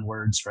a play on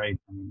words, right?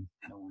 I mean,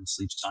 no one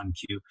sleeps on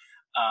cue.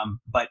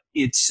 But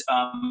it's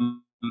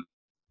the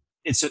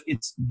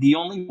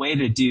only way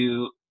to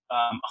do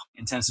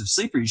intensive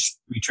sleep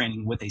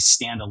retraining with a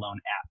standalone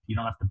app. You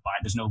don't have to buy,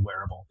 there's no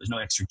wearable, there's no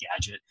extra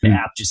gadget. The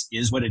app just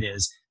is what it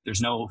is.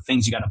 There's no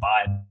things you got to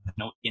buy,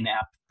 no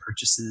in-app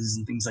purchases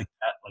and things like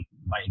that, like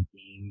buy a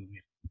game,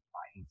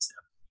 buying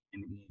stuff,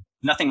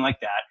 nothing like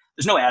that.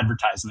 There's no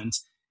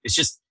advertisements. It's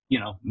just,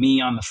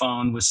 me on the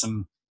phone with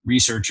some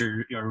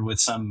researcher or with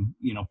some,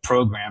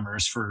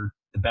 programmers for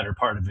the better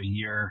part of a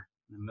year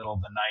in the middle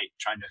of the night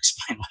trying to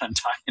explain what I'm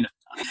talking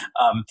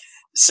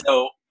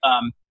about.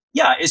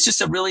 Yeah, it's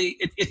just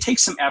it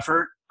takes some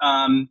effort.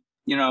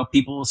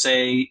 People will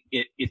say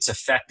it's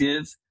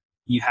effective.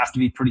 You have to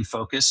be pretty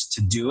focused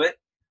to do it.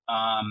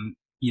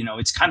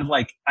 It's kind of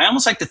like, I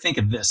almost like to think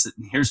of this.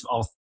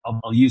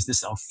 I'll use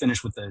this. I'll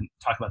finish with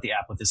talk about the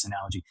app with this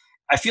analogy.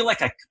 I feel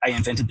like I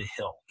invented the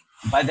hill.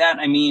 By that,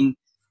 I mean,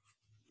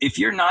 if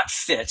you're not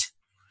fit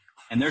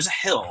and there's a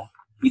hill,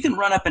 you can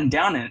run up and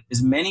down it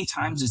as many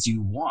times as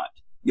you want.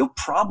 You'll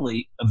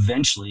probably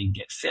eventually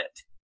get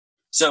fit.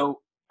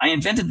 So I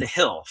invented the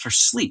hill for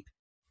sleep.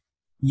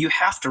 You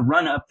have to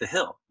run up the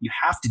hill. You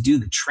have to do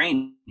the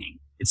training.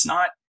 It's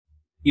not,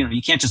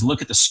 you can't just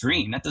look at the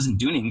screen. That doesn't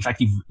do anything. In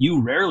fact,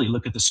 you rarely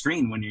look at the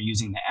screen when you're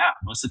using the app.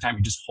 Most of the time,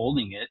 you're just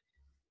holding it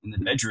in the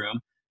bedroom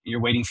and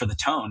you're waiting for the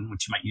tone,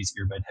 which you might use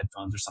earbud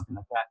headphones or something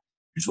like that.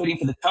 You're just waiting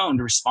for the tone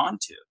to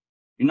respond to.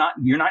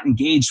 You're not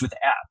engaged with the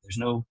app. There's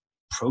no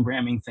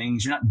programming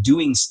things. You're not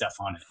doing stuff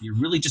on it. You're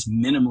really just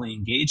minimally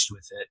engaged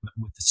with it,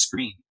 with the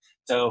screen.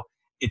 So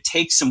it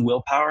takes some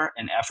willpower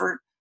and effort,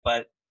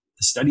 but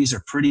the studies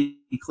are pretty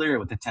clear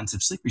with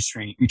intensive sleep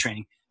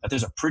retraining that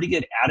there's a pretty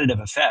good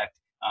additive effect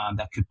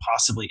that could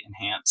possibly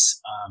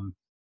enhance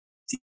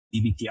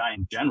CBT-I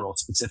in general,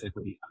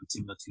 specifically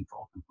stimulus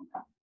control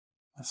component.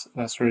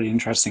 That's really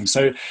interesting.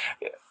 So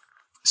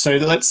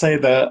let's say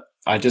that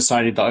I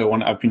decided that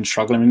I've been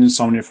struggling with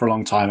insomnia for a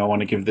long time. I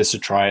want to give this a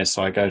try.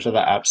 So I go to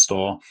the app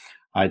store,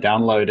 I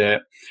download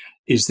it.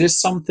 Is this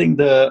something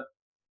that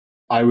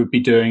I would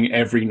be doing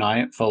every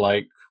night for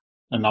like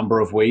a number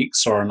of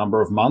weeks or a number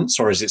of months?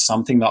 Or is it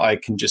something that I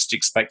can just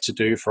expect to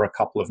do for a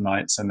couple of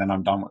nights and then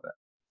I'm done with it?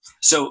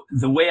 So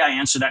the way I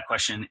answer that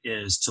question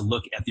is to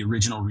look at the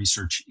original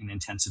research in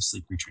intensive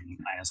sleep retraining,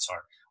 ISR.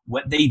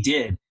 What they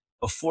did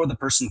before the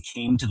person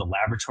came to the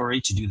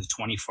laboratory to do the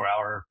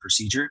 24-hour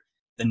procedure,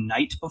 the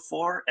night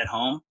before at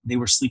home, they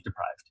were sleep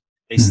deprived.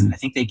 I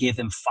think they gave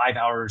them 5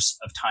 hours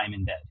of time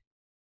in bed,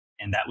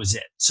 and that was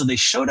it. So they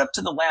showed up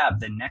to the lab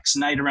the next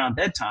night around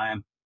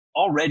bedtime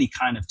already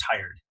kind of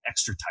tired,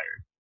 extra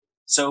tired.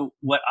 So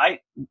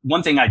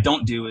one thing I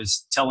don't do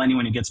is tell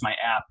anyone who gets my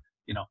app,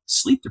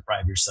 sleep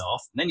deprive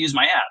yourself, and then use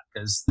my app,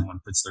 because no one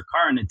puts their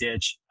car in a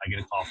ditch, I get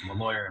a call from a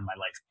lawyer and my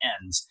life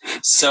ends.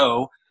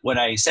 So what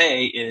I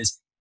say is,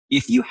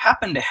 if you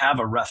happen to have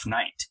a rough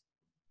night,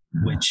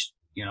 which,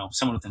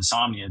 someone with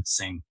insomnia is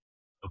saying,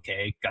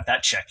 okay, got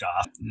that checked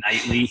off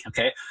nightly.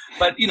 Okay.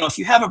 But if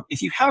you have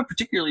a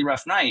particularly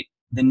rough night,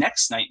 the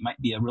next night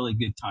might be a really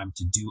good time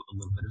to do a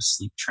little bit of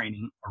sleep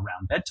training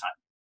around bedtime.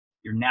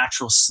 Your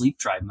natural sleep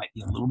drive might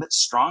be a little bit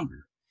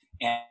stronger.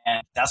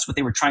 And that's what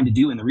they were trying to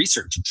do in the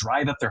research,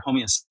 drive up their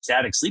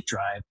homeostatic sleep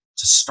drive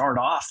to start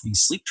off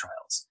these sleep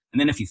trials. And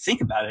then if you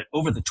think about it,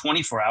 over the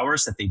 24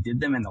 hours that they did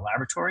them in the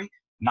laboratory,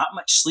 not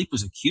much sleep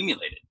was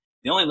accumulated.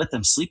 They only let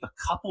them sleep a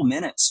couple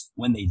minutes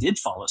when they did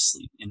fall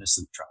asleep in a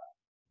sleep trial.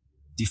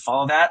 Do you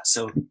follow that?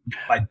 So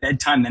by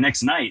bedtime the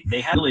next night,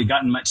 they hadn't really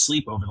gotten much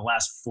sleep over the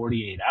last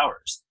 48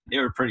 hours. They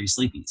were pretty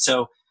sleepy.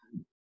 So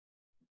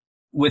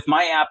with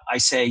my app, I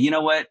say, you know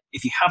what?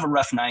 If you have a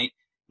rough night,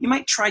 you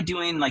might try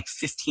doing like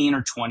 15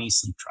 or 20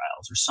 sleep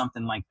trials or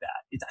something like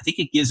that. I think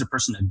it gives a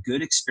person a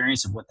good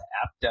experience of what the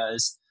app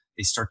does.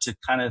 They start to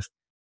kind of,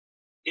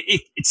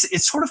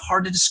 it's sort of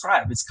hard to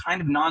describe. It's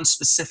kind of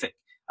non-specific.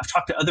 I've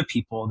talked to other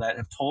people that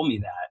have told me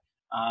that.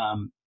 I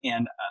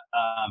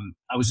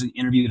was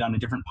interviewed on a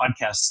different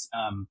podcast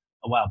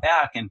a while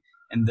back, and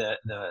the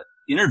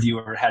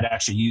interviewer had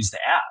actually used the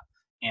app,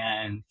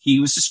 and he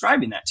was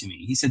describing that to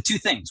me. He said two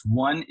things.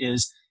 One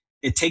is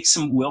it takes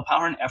some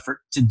willpower and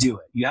effort to do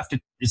it.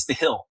 It's the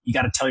hill. You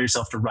got to tell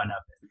yourself to run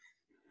up it.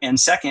 And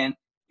second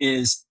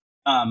is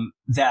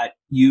that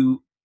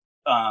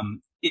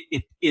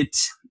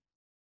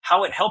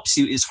how it helps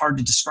you is hard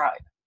to describe.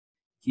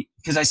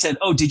 Because I said,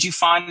 oh, did you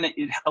find that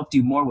it helped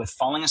you more with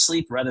falling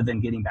asleep rather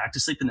than getting back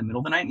to sleep in the middle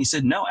of the night? And he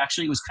said, no,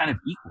 actually it was kind of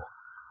equal,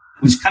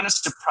 which kind of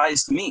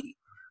surprised me,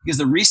 because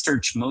the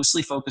research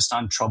mostly focused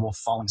on trouble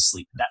falling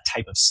asleep, that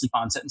type of sleep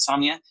onset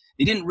insomnia.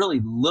 They didn't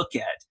really look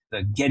at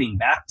the getting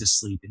back to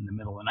sleep in the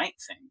middle of the night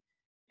thing.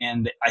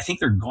 And I think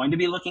they're going to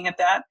be looking at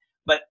that.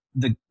 But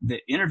the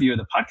interviewer,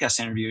 the podcast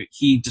interviewer,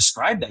 he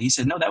described that. He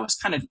said, no, that was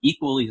kind of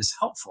equally as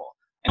helpful.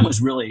 And it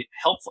was really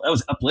helpful. It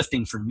was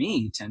uplifting for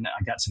me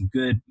I got some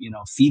good,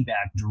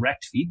 feedback,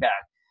 direct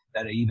feedback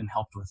that even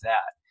helped with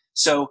that.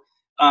 So,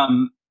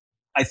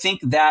 I think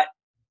that,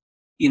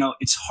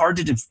 it's hard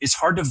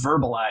to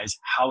verbalize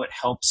how it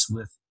helps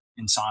with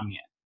insomnia.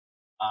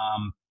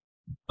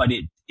 But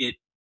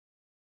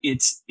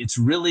it's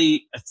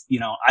really,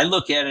 I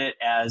look at it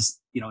as,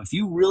 if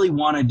you really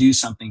want to do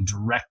something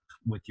direct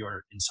with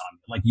your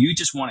insomnia, like you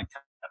just want to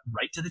cut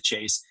right to the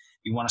chase,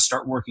 you want to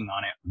start working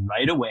on it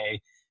right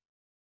away,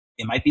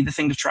 it might be the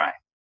thing to try.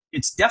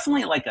 It's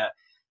definitely like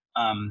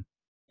an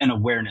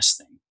awareness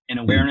thing, an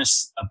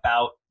awareness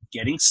about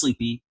getting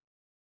sleepy,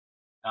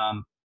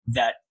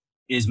 that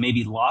is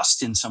maybe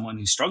lost in someone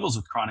who struggles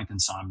with chronic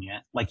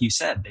insomnia. Like you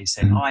said, they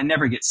say, oh, I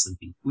never get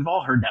sleepy. We've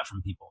all heard that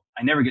from people.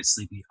 I never get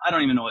sleepy. I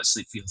don't even know what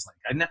sleep feels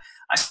like.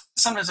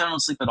 Sometimes I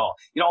don't sleep at all.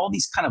 All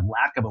these kind of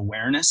lack of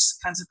awareness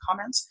kinds of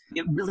comments,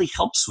 it really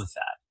helps with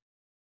that,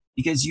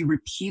 because you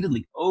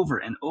repeatedly over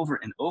and over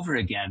and over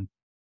again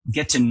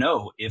get to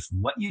know if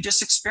what you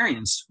just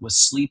experienced was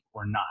sleep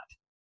or not.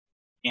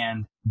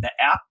 And the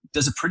app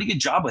does a pretty good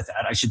job with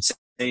that. I should say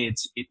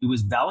it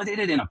was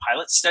validated in a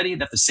pilot study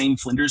that the same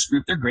Flinders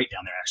group, they're great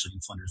down there actually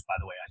in Flinders, by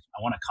the way.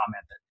 I want to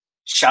comment that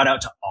shout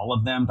out to all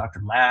of them,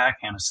 Dr. Lack,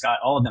 Hannah Scott,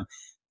 all of them,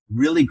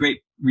 really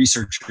great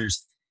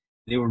researchers.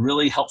 They were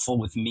really helpful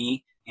with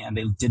me, and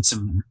they did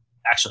some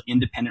actual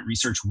independent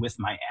research with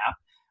my app.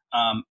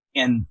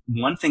 And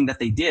one thing that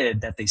they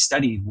did that they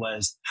studied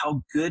was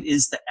how good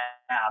is the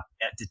app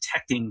at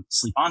detecting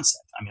sleep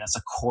onset? I mean, that's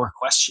a core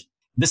question.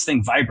 This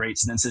thing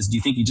vibrates and then says, do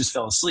you think you just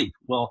fell asleep?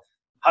 Well,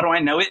 how do I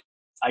know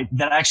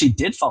that I actually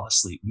did fall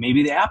asleep?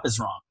 Maybe the app is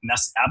wrong. And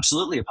that's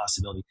absolutely a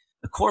possibility.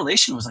 The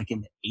correlation was like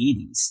in the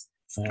 80s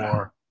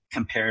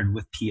compared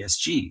with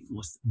PSG,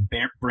 with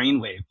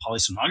brainwave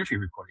polysomnography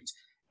recordings.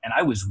 And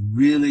I was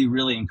really,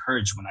 really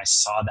encouraged when I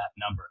saw that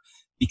number,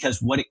 because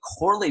what it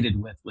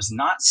correlated with was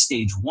not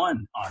stage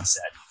 1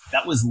 onset.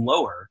 That was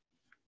lower.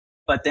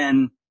 But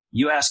then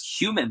you ask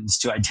humans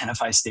to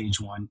identify stage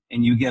 1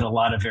 and you get a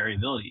lot of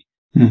variability.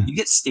 You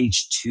get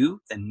stage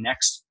 2, the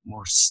next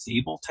more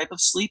stable type of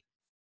sleep.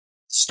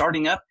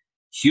 Starting up,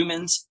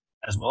 humans,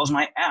 as well as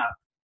my app,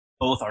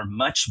 both are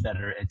much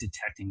better at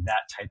detecting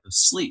that type of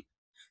sleep.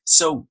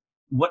 So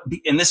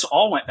and this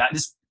all went back,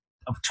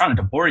 I'm trying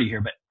to bore you here,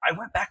 but I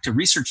went back to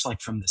research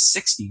like from the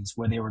 60s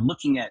where they were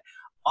looking at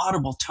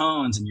audible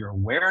tones and your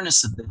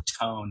awareness of the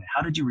tone.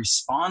 How did you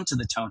respond to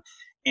the tone?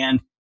 And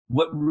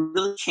what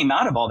really came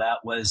out of all that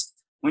was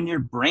when your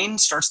brain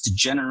starts to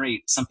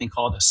generate something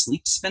called a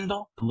sleep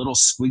spindle, the little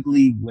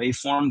squiggly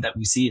waveform that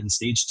we see in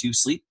stage 2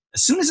 sleep,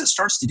 as soon as it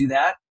starts to do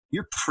that,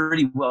 you're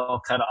pretty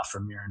well cut off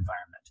from your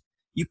environment.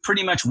 You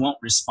pretty much won't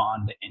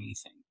respond to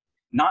anything.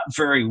 Not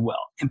very well.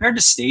 Compared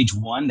to stage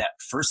 1, that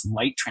first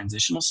light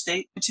transitional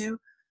state to,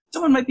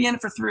 someone might be in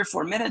it for 3 or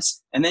 4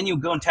 minutes, and then you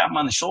go and tap them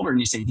on the shoulder and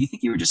you say, do you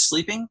think you were just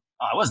sleeping?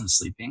 Oh, I wasn't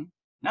sleeping.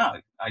 No,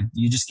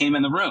 you just came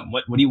in the room.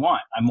 What do you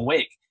want? I'm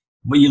awake.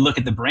 When you look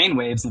at the brain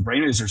waves, and the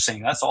brain waves are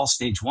saying that's all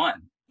stage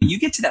 1. You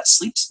get to that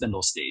sleep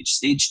spindle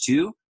stage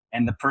 2,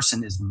 and the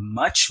person is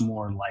much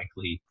more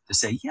likely to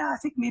say, yeah, I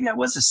think maybe I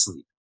was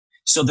asleep.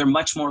 So they're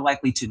much more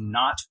likely to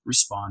not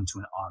respond to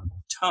an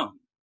audible tone.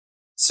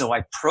 So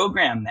I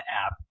programmed the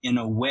app in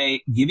a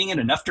way, giving it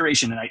enough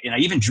duration. And I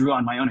even drew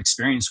on my own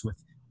experience with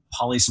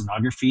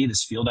polysomnography,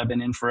 this field I've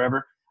been in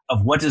forever,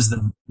 of what is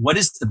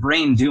the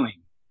brain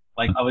doing?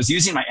 Like I was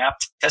using my app,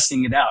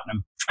 testing it out, and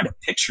I'm trying to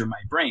picture my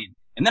brain.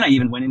 And then I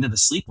even went into the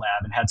sleep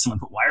lab and had someone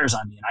put wires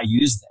on me, and I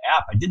used the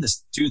app. I did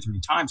this 2 or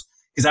 3 times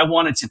because I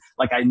wanted to,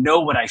 like, I know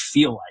what I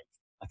feel like.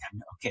 Like, I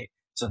know, okay,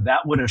 so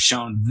that would have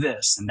shown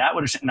this and that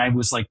would have, and I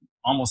was like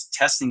almost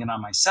testing it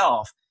on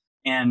myself.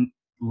 And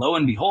lo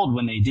and behold,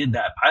 when they did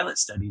that pilot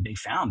study, they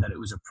found that it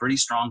was a pretty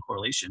strong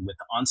correlation with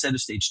the onset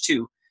of stage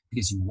 2,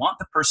 because you want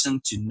the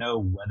person to know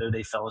whether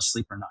they fell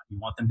asleep or not. You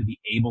want them to be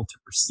able to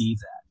perceive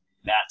that.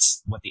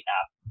 That's what the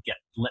app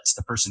lets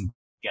the person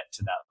get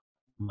to that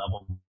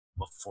level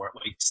before it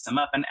wakes them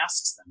up and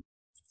asks them.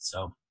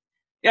 So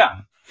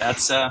yeah,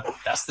 that's the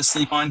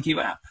Sleep on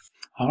Cue app.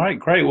 All right,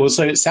 great. Well,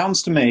 so it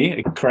sounds to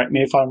me, correct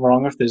me if I'm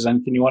wrong, if there's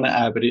anything you want to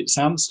add, but it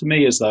sounds to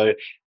me as though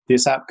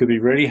this app could be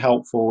really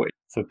helpful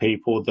for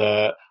people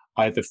that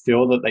either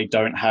feel that they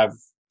don't have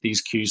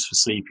these cues for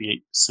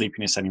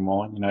sleepiness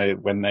anymore.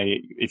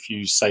 If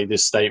you say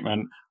this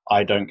statement,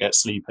 I don't get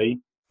sleepy,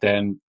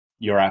 then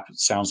your app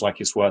sounds like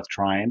it's worth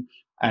trying.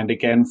 And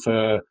again,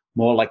 for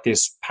more like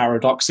this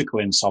paradoxical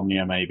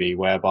insomnia, maybe,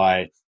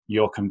 whereby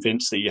you're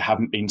convinced that you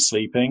haven't been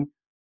sleeping,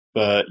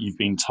 but you've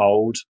been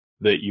told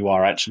that you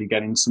are actually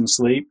getting some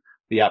sleep,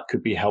 the app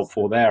could be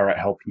helpful there at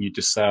helping you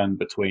discern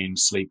between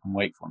sleep and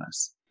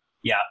wakefulness.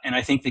 Yeah, and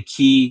I think the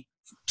key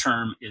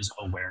term is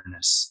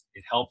awareness.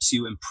 It helps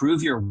you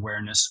improve your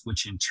awareness,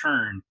 which in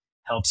turn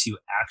helps you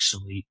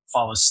actually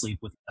fall asleep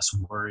with less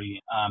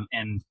worry.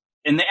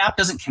 And the app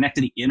doesn't connect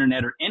to the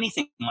internet or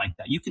anything like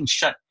that. You can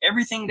shut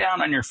everything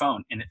down on your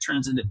phone and it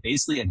turns into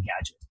basically a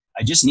gadget.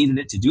 I just needed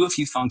it to do a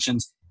few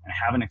functions and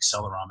have an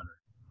accelerometer.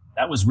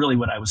 That was really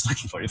what I was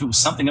looking for. If it was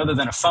something other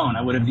than a phone,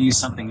 I would have used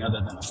something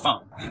other than a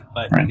phone.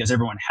 But right, because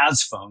everyone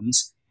has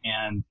phones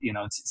and,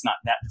 it's not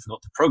that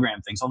difficult to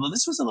program things. Although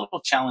this was a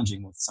little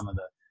challenging with some of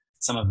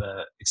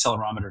the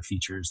accelerometer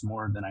features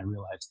more than I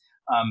realized.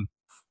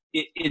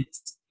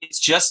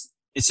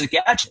 It's a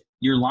gadget.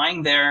 You're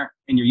lying there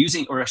and you're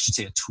using, or I should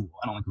say a tool.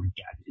 I don't like the word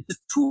gadget. It's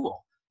a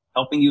tool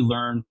helping you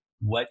learn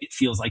what it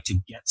feels like to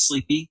get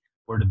sleepy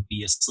or to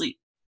be asleep.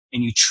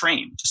 And you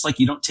train, just like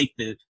you don't take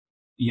the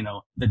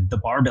the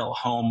barbell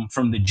home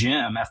from the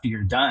gym after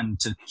you're done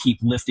to keep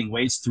lifting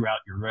weights throughout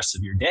your rest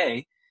of your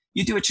day.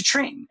 You do it to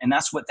train. And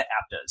that's what the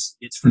app does.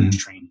 It's for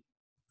training,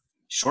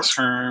 short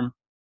term,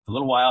 a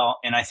little while.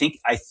 And I think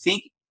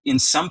in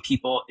some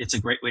people, it's a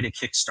great way to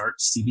kickstart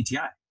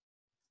CBT-I.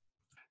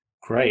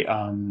 Great.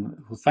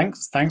 Well,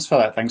 thanks for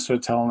that. Thanks for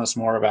telling us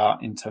more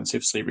about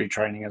intensive sleep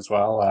retraining as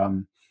well,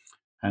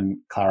 and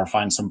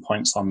clarifying some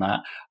points on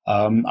that.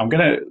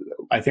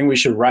 I think we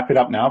should wrap it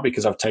up now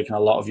because I've taken a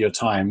lot of your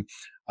time.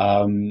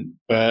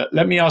 But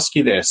let me ask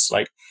you this: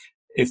 like,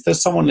 if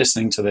there's someone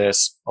listening to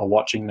this or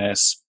watching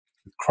this,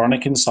 with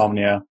chronic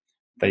insomnia,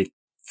 they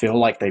feel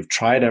like they've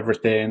tried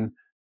everything,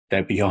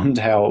 they're beyond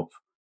help,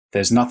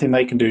 there's nothing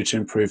they can do to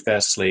improve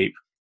their sleep,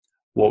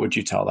 what would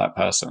you tell that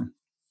person?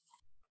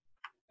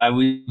 I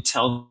would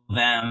tell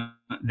them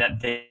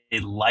that they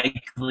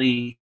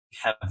likely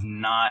have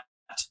not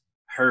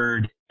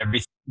heard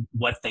everything.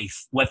 What they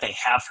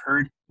have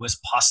heard was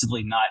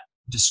possibly not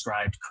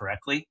described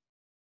correctly.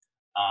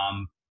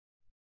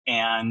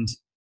 And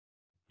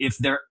if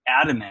they're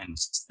adamant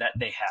that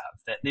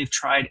they've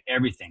tried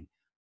everything,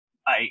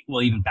 I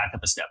will even back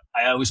up a step.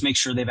 I always make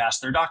sure they've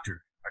asked their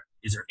doctor,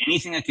 is there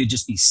anything that could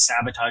just be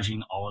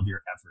sabotaging all of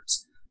your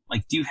efforts?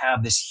 Like, do you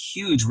have this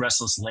huge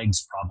restless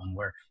legs problem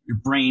where your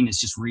brain is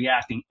just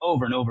reacting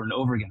over and over and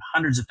over again,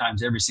 hundreds of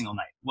times every single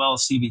night? Well,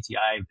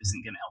 CBT-I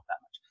isn't going to help that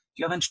much.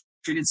 Do you have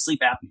untreated sleep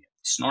apnea?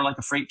 Snore like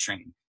a freight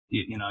train.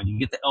 You can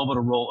get the elbow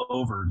to roll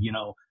over,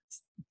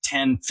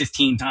 10,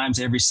 15 times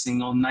every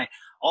single night.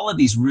 All of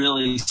these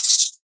really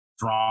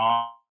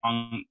strong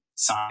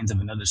signs of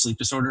another sleep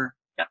disorder.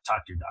 You got to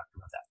talk to your doctor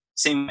about that.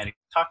 Same medic,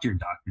 talk to your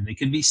doctor. They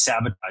could be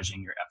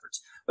sabotaging your efforts.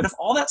 But if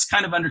all that's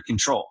kind of under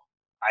control,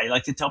 I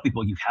like to tell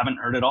people you haven't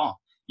heard it all.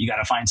 You got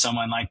to find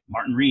someone like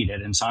Martin Reed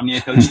at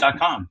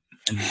insomniacoach.com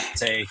and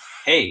say,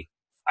 hey,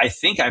 I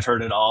think I've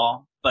heard it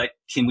all, but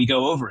can we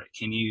go over it?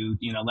 Can you,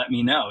 let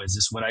me know, is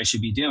this what I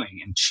should be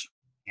doing? And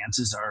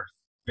chances are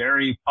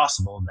very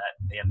possible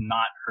that they have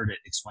not heard it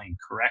explained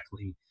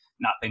correctly,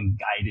 not been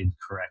guided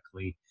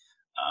correctly,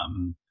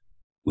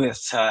 with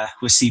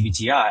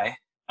CBT-I.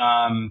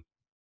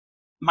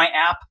 My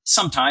app,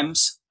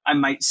 sometimes I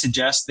might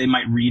suggest they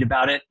might read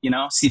about it,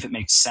 see if it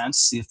makes sense,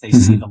 see if they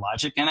see the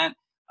logic in it.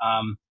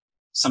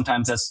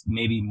 Sometimes that's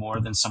maybe more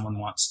than someone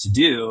wants to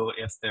do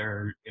if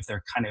they're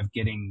kind of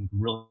getting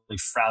really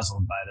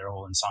frazzled by their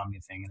whole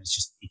insomnia thing and it's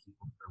just taking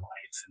over their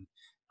life and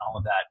all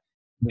of that.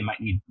 They might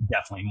need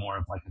definitely more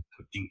of like a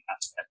coaching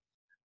aspect,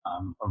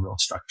 a real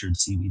structured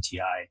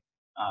CBT-I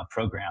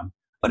program.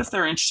 But if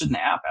they're interested in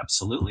the app,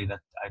 absolutely,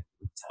 that I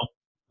would help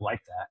like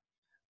that.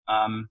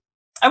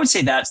 I would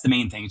say that's the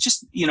main thing. It's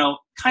just,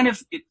 kind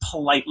of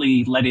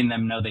politely letting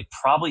them know they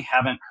probably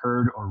haven't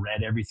heard or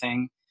read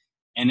everything.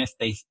 And if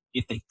they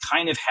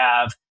kind of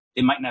have,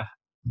 they might not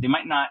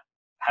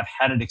have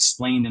had it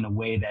explained in a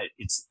way that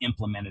it's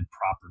implemented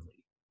properly.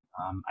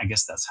 I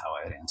guess that's how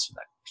I would answer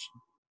that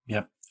question.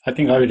 Yeah, I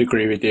think I would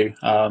agree with you.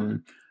 A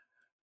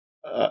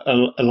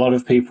lot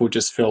of people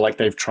just feel like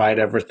they've tried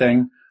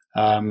everything.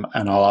 And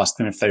I'll ask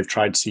them if they've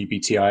tried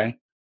CBT-I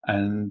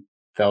and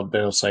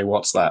they'll say,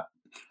 what's that?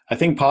 I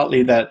think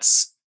partly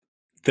that's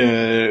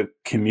the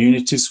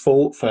community's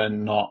fault for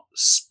not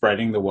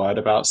spreading the word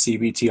about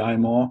CBT-I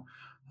more.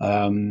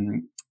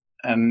 And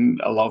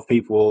a lot of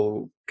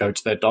people go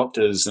to their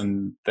doctors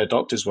and their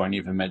doctors won't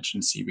even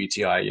mention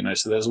CBT-I,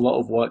 so there's a lot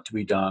of work to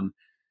be done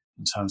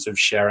in terms of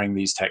sharing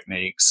these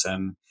techniques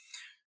and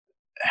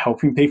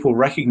helping people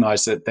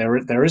recognize that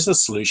there is a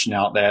solution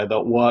out there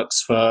that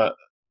works for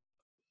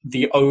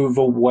the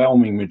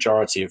overwhelming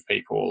majority of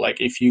people.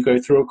 Like, if you go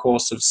through a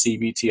course of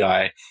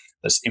CBT-I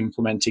that's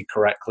implemented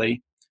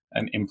correctly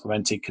and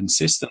implemented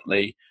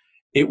consistently,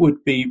 it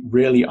would be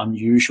really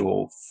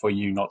unusual for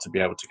you not to be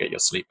able to get your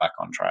sleep back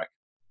on track.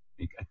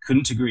 I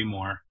couldn't agree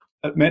more.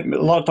 A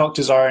lot of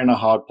doctors are in a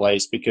hard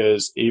place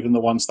because even the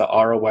ones that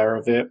are aware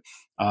of it,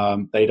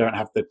 they don't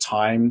have the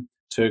time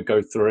to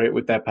go through it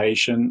with their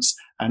patients,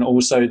 and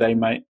also they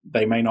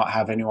may not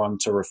have anyone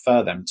to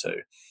refer them to.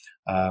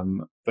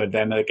 But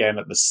then again,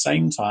 at the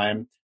same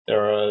time,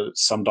 there are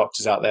some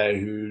doctors out there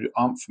who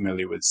aren't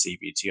familiar with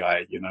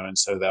CBT-I, and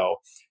so they'll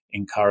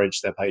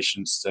encourage their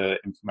patients to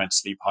implement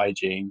sleep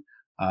hygiene.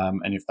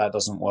 And if that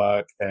doesn't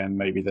work, then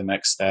maybe the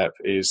next step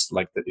is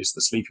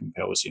the sleeping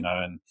pills,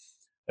 and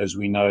as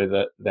we know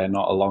that they're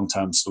not a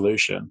long-term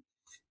solution.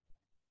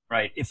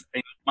 Right.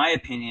 In my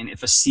opinion,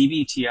 if a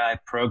CBT-I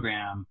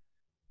program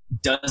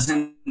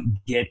doesn't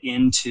get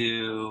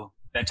into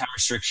bedtime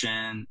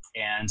restriction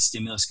and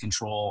stimulus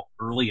control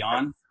early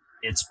on,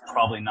 it's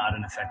probably not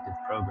an effective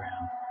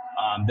program.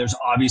 There's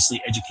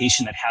obviously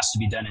education that has to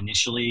be done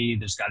initially.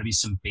 There's got to be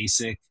some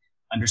basic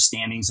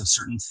understandings of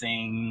certain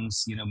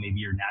things, maybe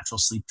your natural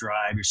sleep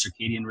drive, your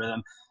circadian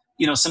rhythm,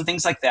 some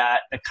things like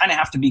that kind of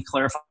have to be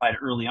clarified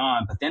early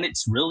on. But then it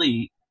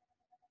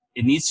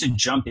needs to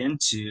jump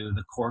into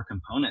the core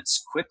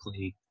components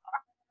quickly,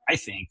 I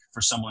think,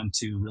 for someone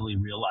to really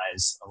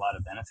realize a lot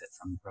of benefit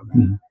from the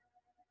program.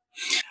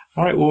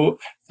 All right. Well,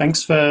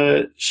 thanks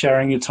for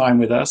sharing your time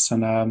with us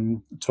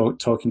and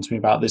talking to me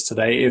about this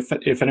today.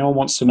 If anyone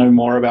wants to know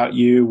more about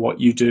you, what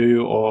you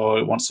do,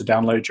 or wants to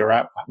download your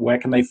app, where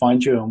can they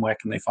find you and where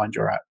can they find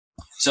your app?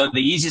 So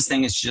the easiest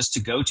thing is just to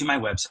go to my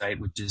website,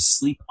 which is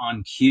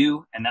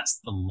sleeponq, and that's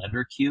the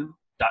letter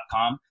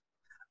Q.com,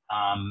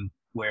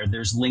 where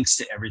there's links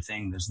to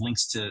everything. There's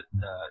links to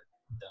the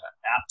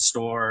App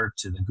Store,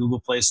 to the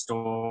Google Play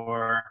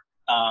Store,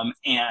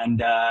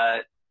 and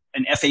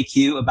an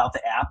FAQ about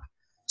the app.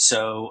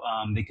 So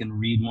they can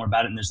read more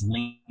about it. And there's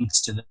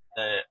links to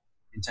the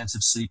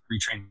intensive sleep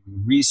retraining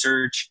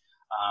research.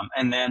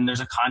 And then there's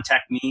a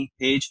contact me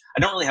page.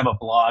 I don't really have a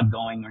blog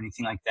going or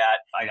anything like that.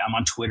 I'm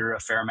on Twitter a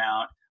fair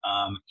amount.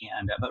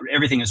 But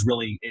everything is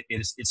really,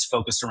 it's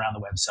focused around the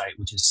website,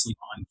 which is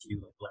sleeponq,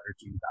 like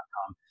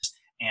letterq.com.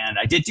 And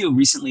I did do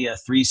recently a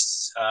 3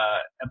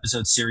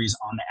 episode series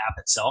on the app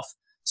itself.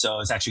 So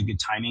it's actually good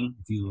timing.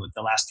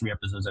 The last 3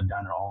 episodes I've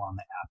done are all on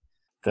the app.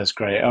 That's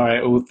great. All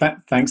right. Well,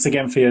 thanks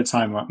again for your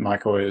time,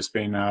 Michael. It's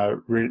been a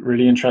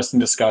really interesting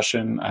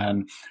discussion,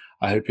 and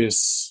I hope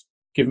it's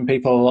given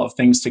people a lot of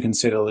things to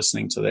consider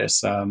listening to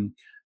this. And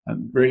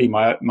really,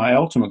 my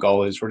ultimate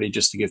goal is really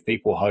just to give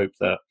people hope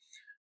that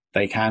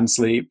they can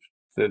sleep,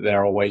 that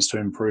there are ways to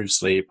improve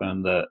sleep,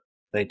 and that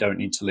they don't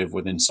need to live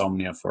with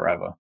insomnia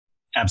forever.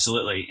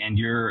 Absolutely. And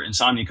your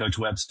Insomnia Coach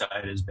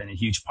website has been a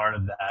huge part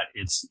of that.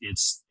 It's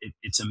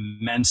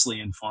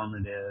immensely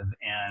informative,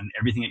 and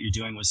everything that you're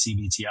doing with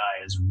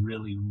CBT-I is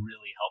really,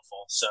 really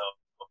helpful. So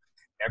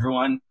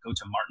everyone go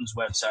to Martin's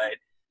website,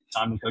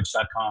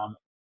 insomniacoach.com.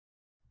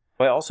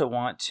 I also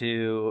want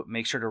to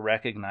make sure to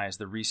recognize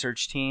the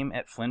research team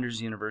at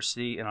Flinders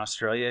University in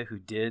Australia who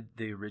did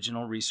the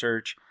original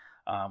research.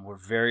 Were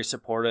very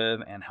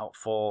supportive and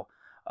helpful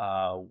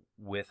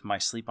with my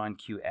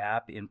SleepOnQ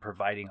app in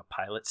providing a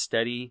pilot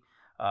study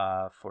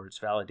for its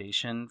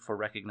validation for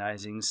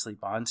recognizing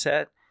sleep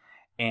onset,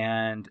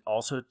 and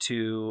also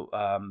to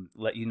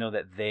let you know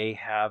that they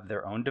have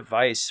their own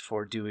device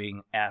for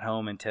doing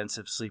at-home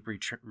intensive sleep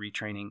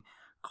retraining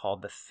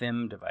called the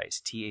THIM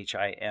device,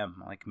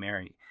 THIM, like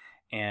Mary,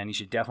 and you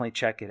should definitely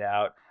check it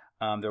out.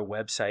 Their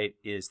website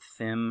is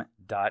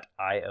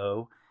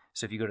thim.io.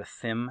 So if you go to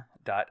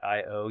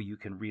thim.io, you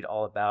can read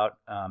all about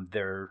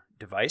their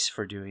device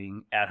for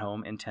doing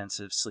at-home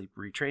intensive sleep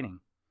retraining.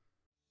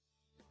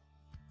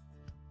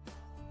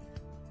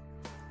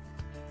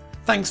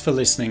 Thanks for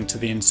listening to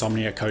the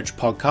Insomnia Coach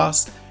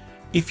podcast.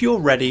 If you're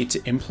ready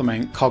to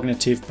implement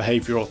cognitive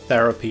behavioral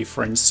therapy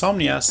for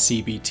insomnia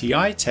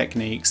CBT-I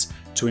techniques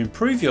to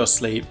improve your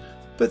sleep,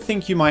 but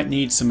think you might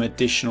need some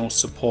additional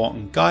support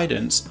and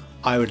guidance,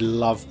 I would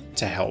love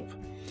to help.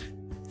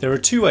 There are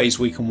 2 ways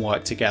we can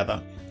work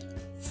together.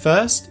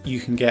 First,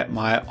 you can get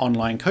my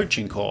online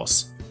coaching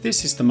course.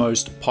 This is the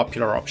most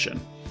popular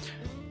option.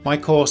 My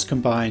course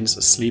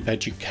combines sleep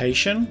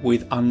education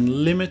with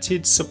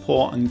unlimited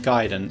support and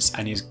guidance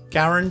and is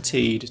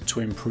guaranteed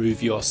to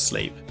improve your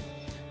sleep.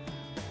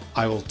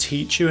 I will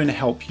teach you and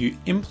help you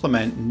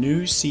implement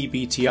new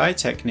CBT-I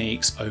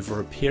techniques over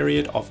a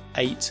period of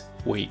 8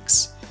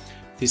 weeks.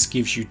 This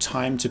gives you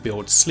time to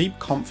build sleep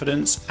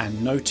confidence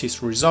and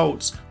notice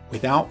results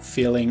without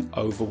feeling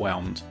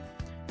overwhelmed.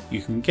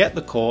 You can get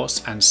the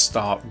course and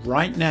start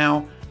right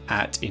now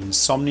at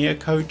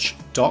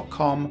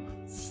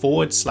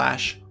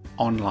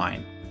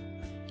insomniacoach.com/online.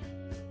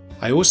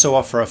 I also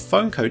offer a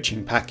phone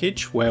coaching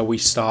package where we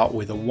start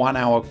with a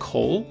 1-hour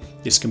call.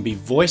 This can be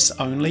voice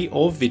only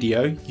or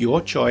video,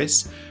 your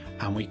choice,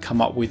 and we come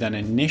up with an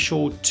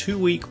initial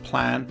 2-week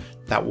plan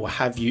that will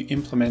have you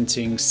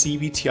implementing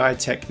CBT-I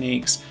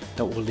techniques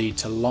that will lead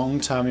to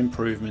long-term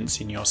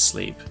improvements in your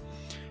sleep.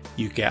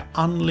 You get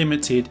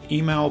unlimited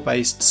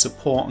email-based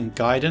support and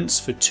guidance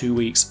for 2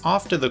 weeks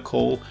after the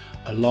call,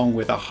 along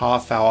with a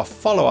half-hour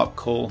follow-up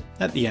call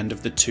at the end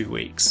of the 2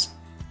 weeks.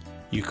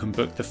 You can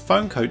book the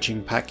phone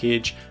coaching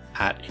package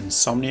at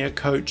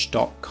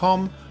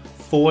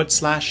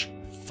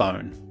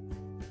insomniacoach.com/phone.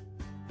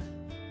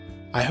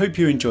 I hope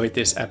you enjoyed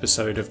this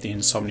episode of the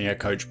Insomnia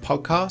Coach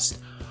podcast.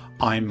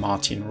 I'm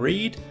Martin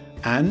Reed,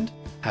 and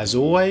as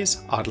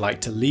always, I'd like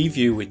to leave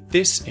you with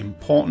this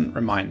important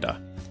reminder.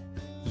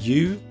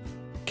 You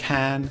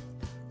can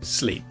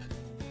sleep.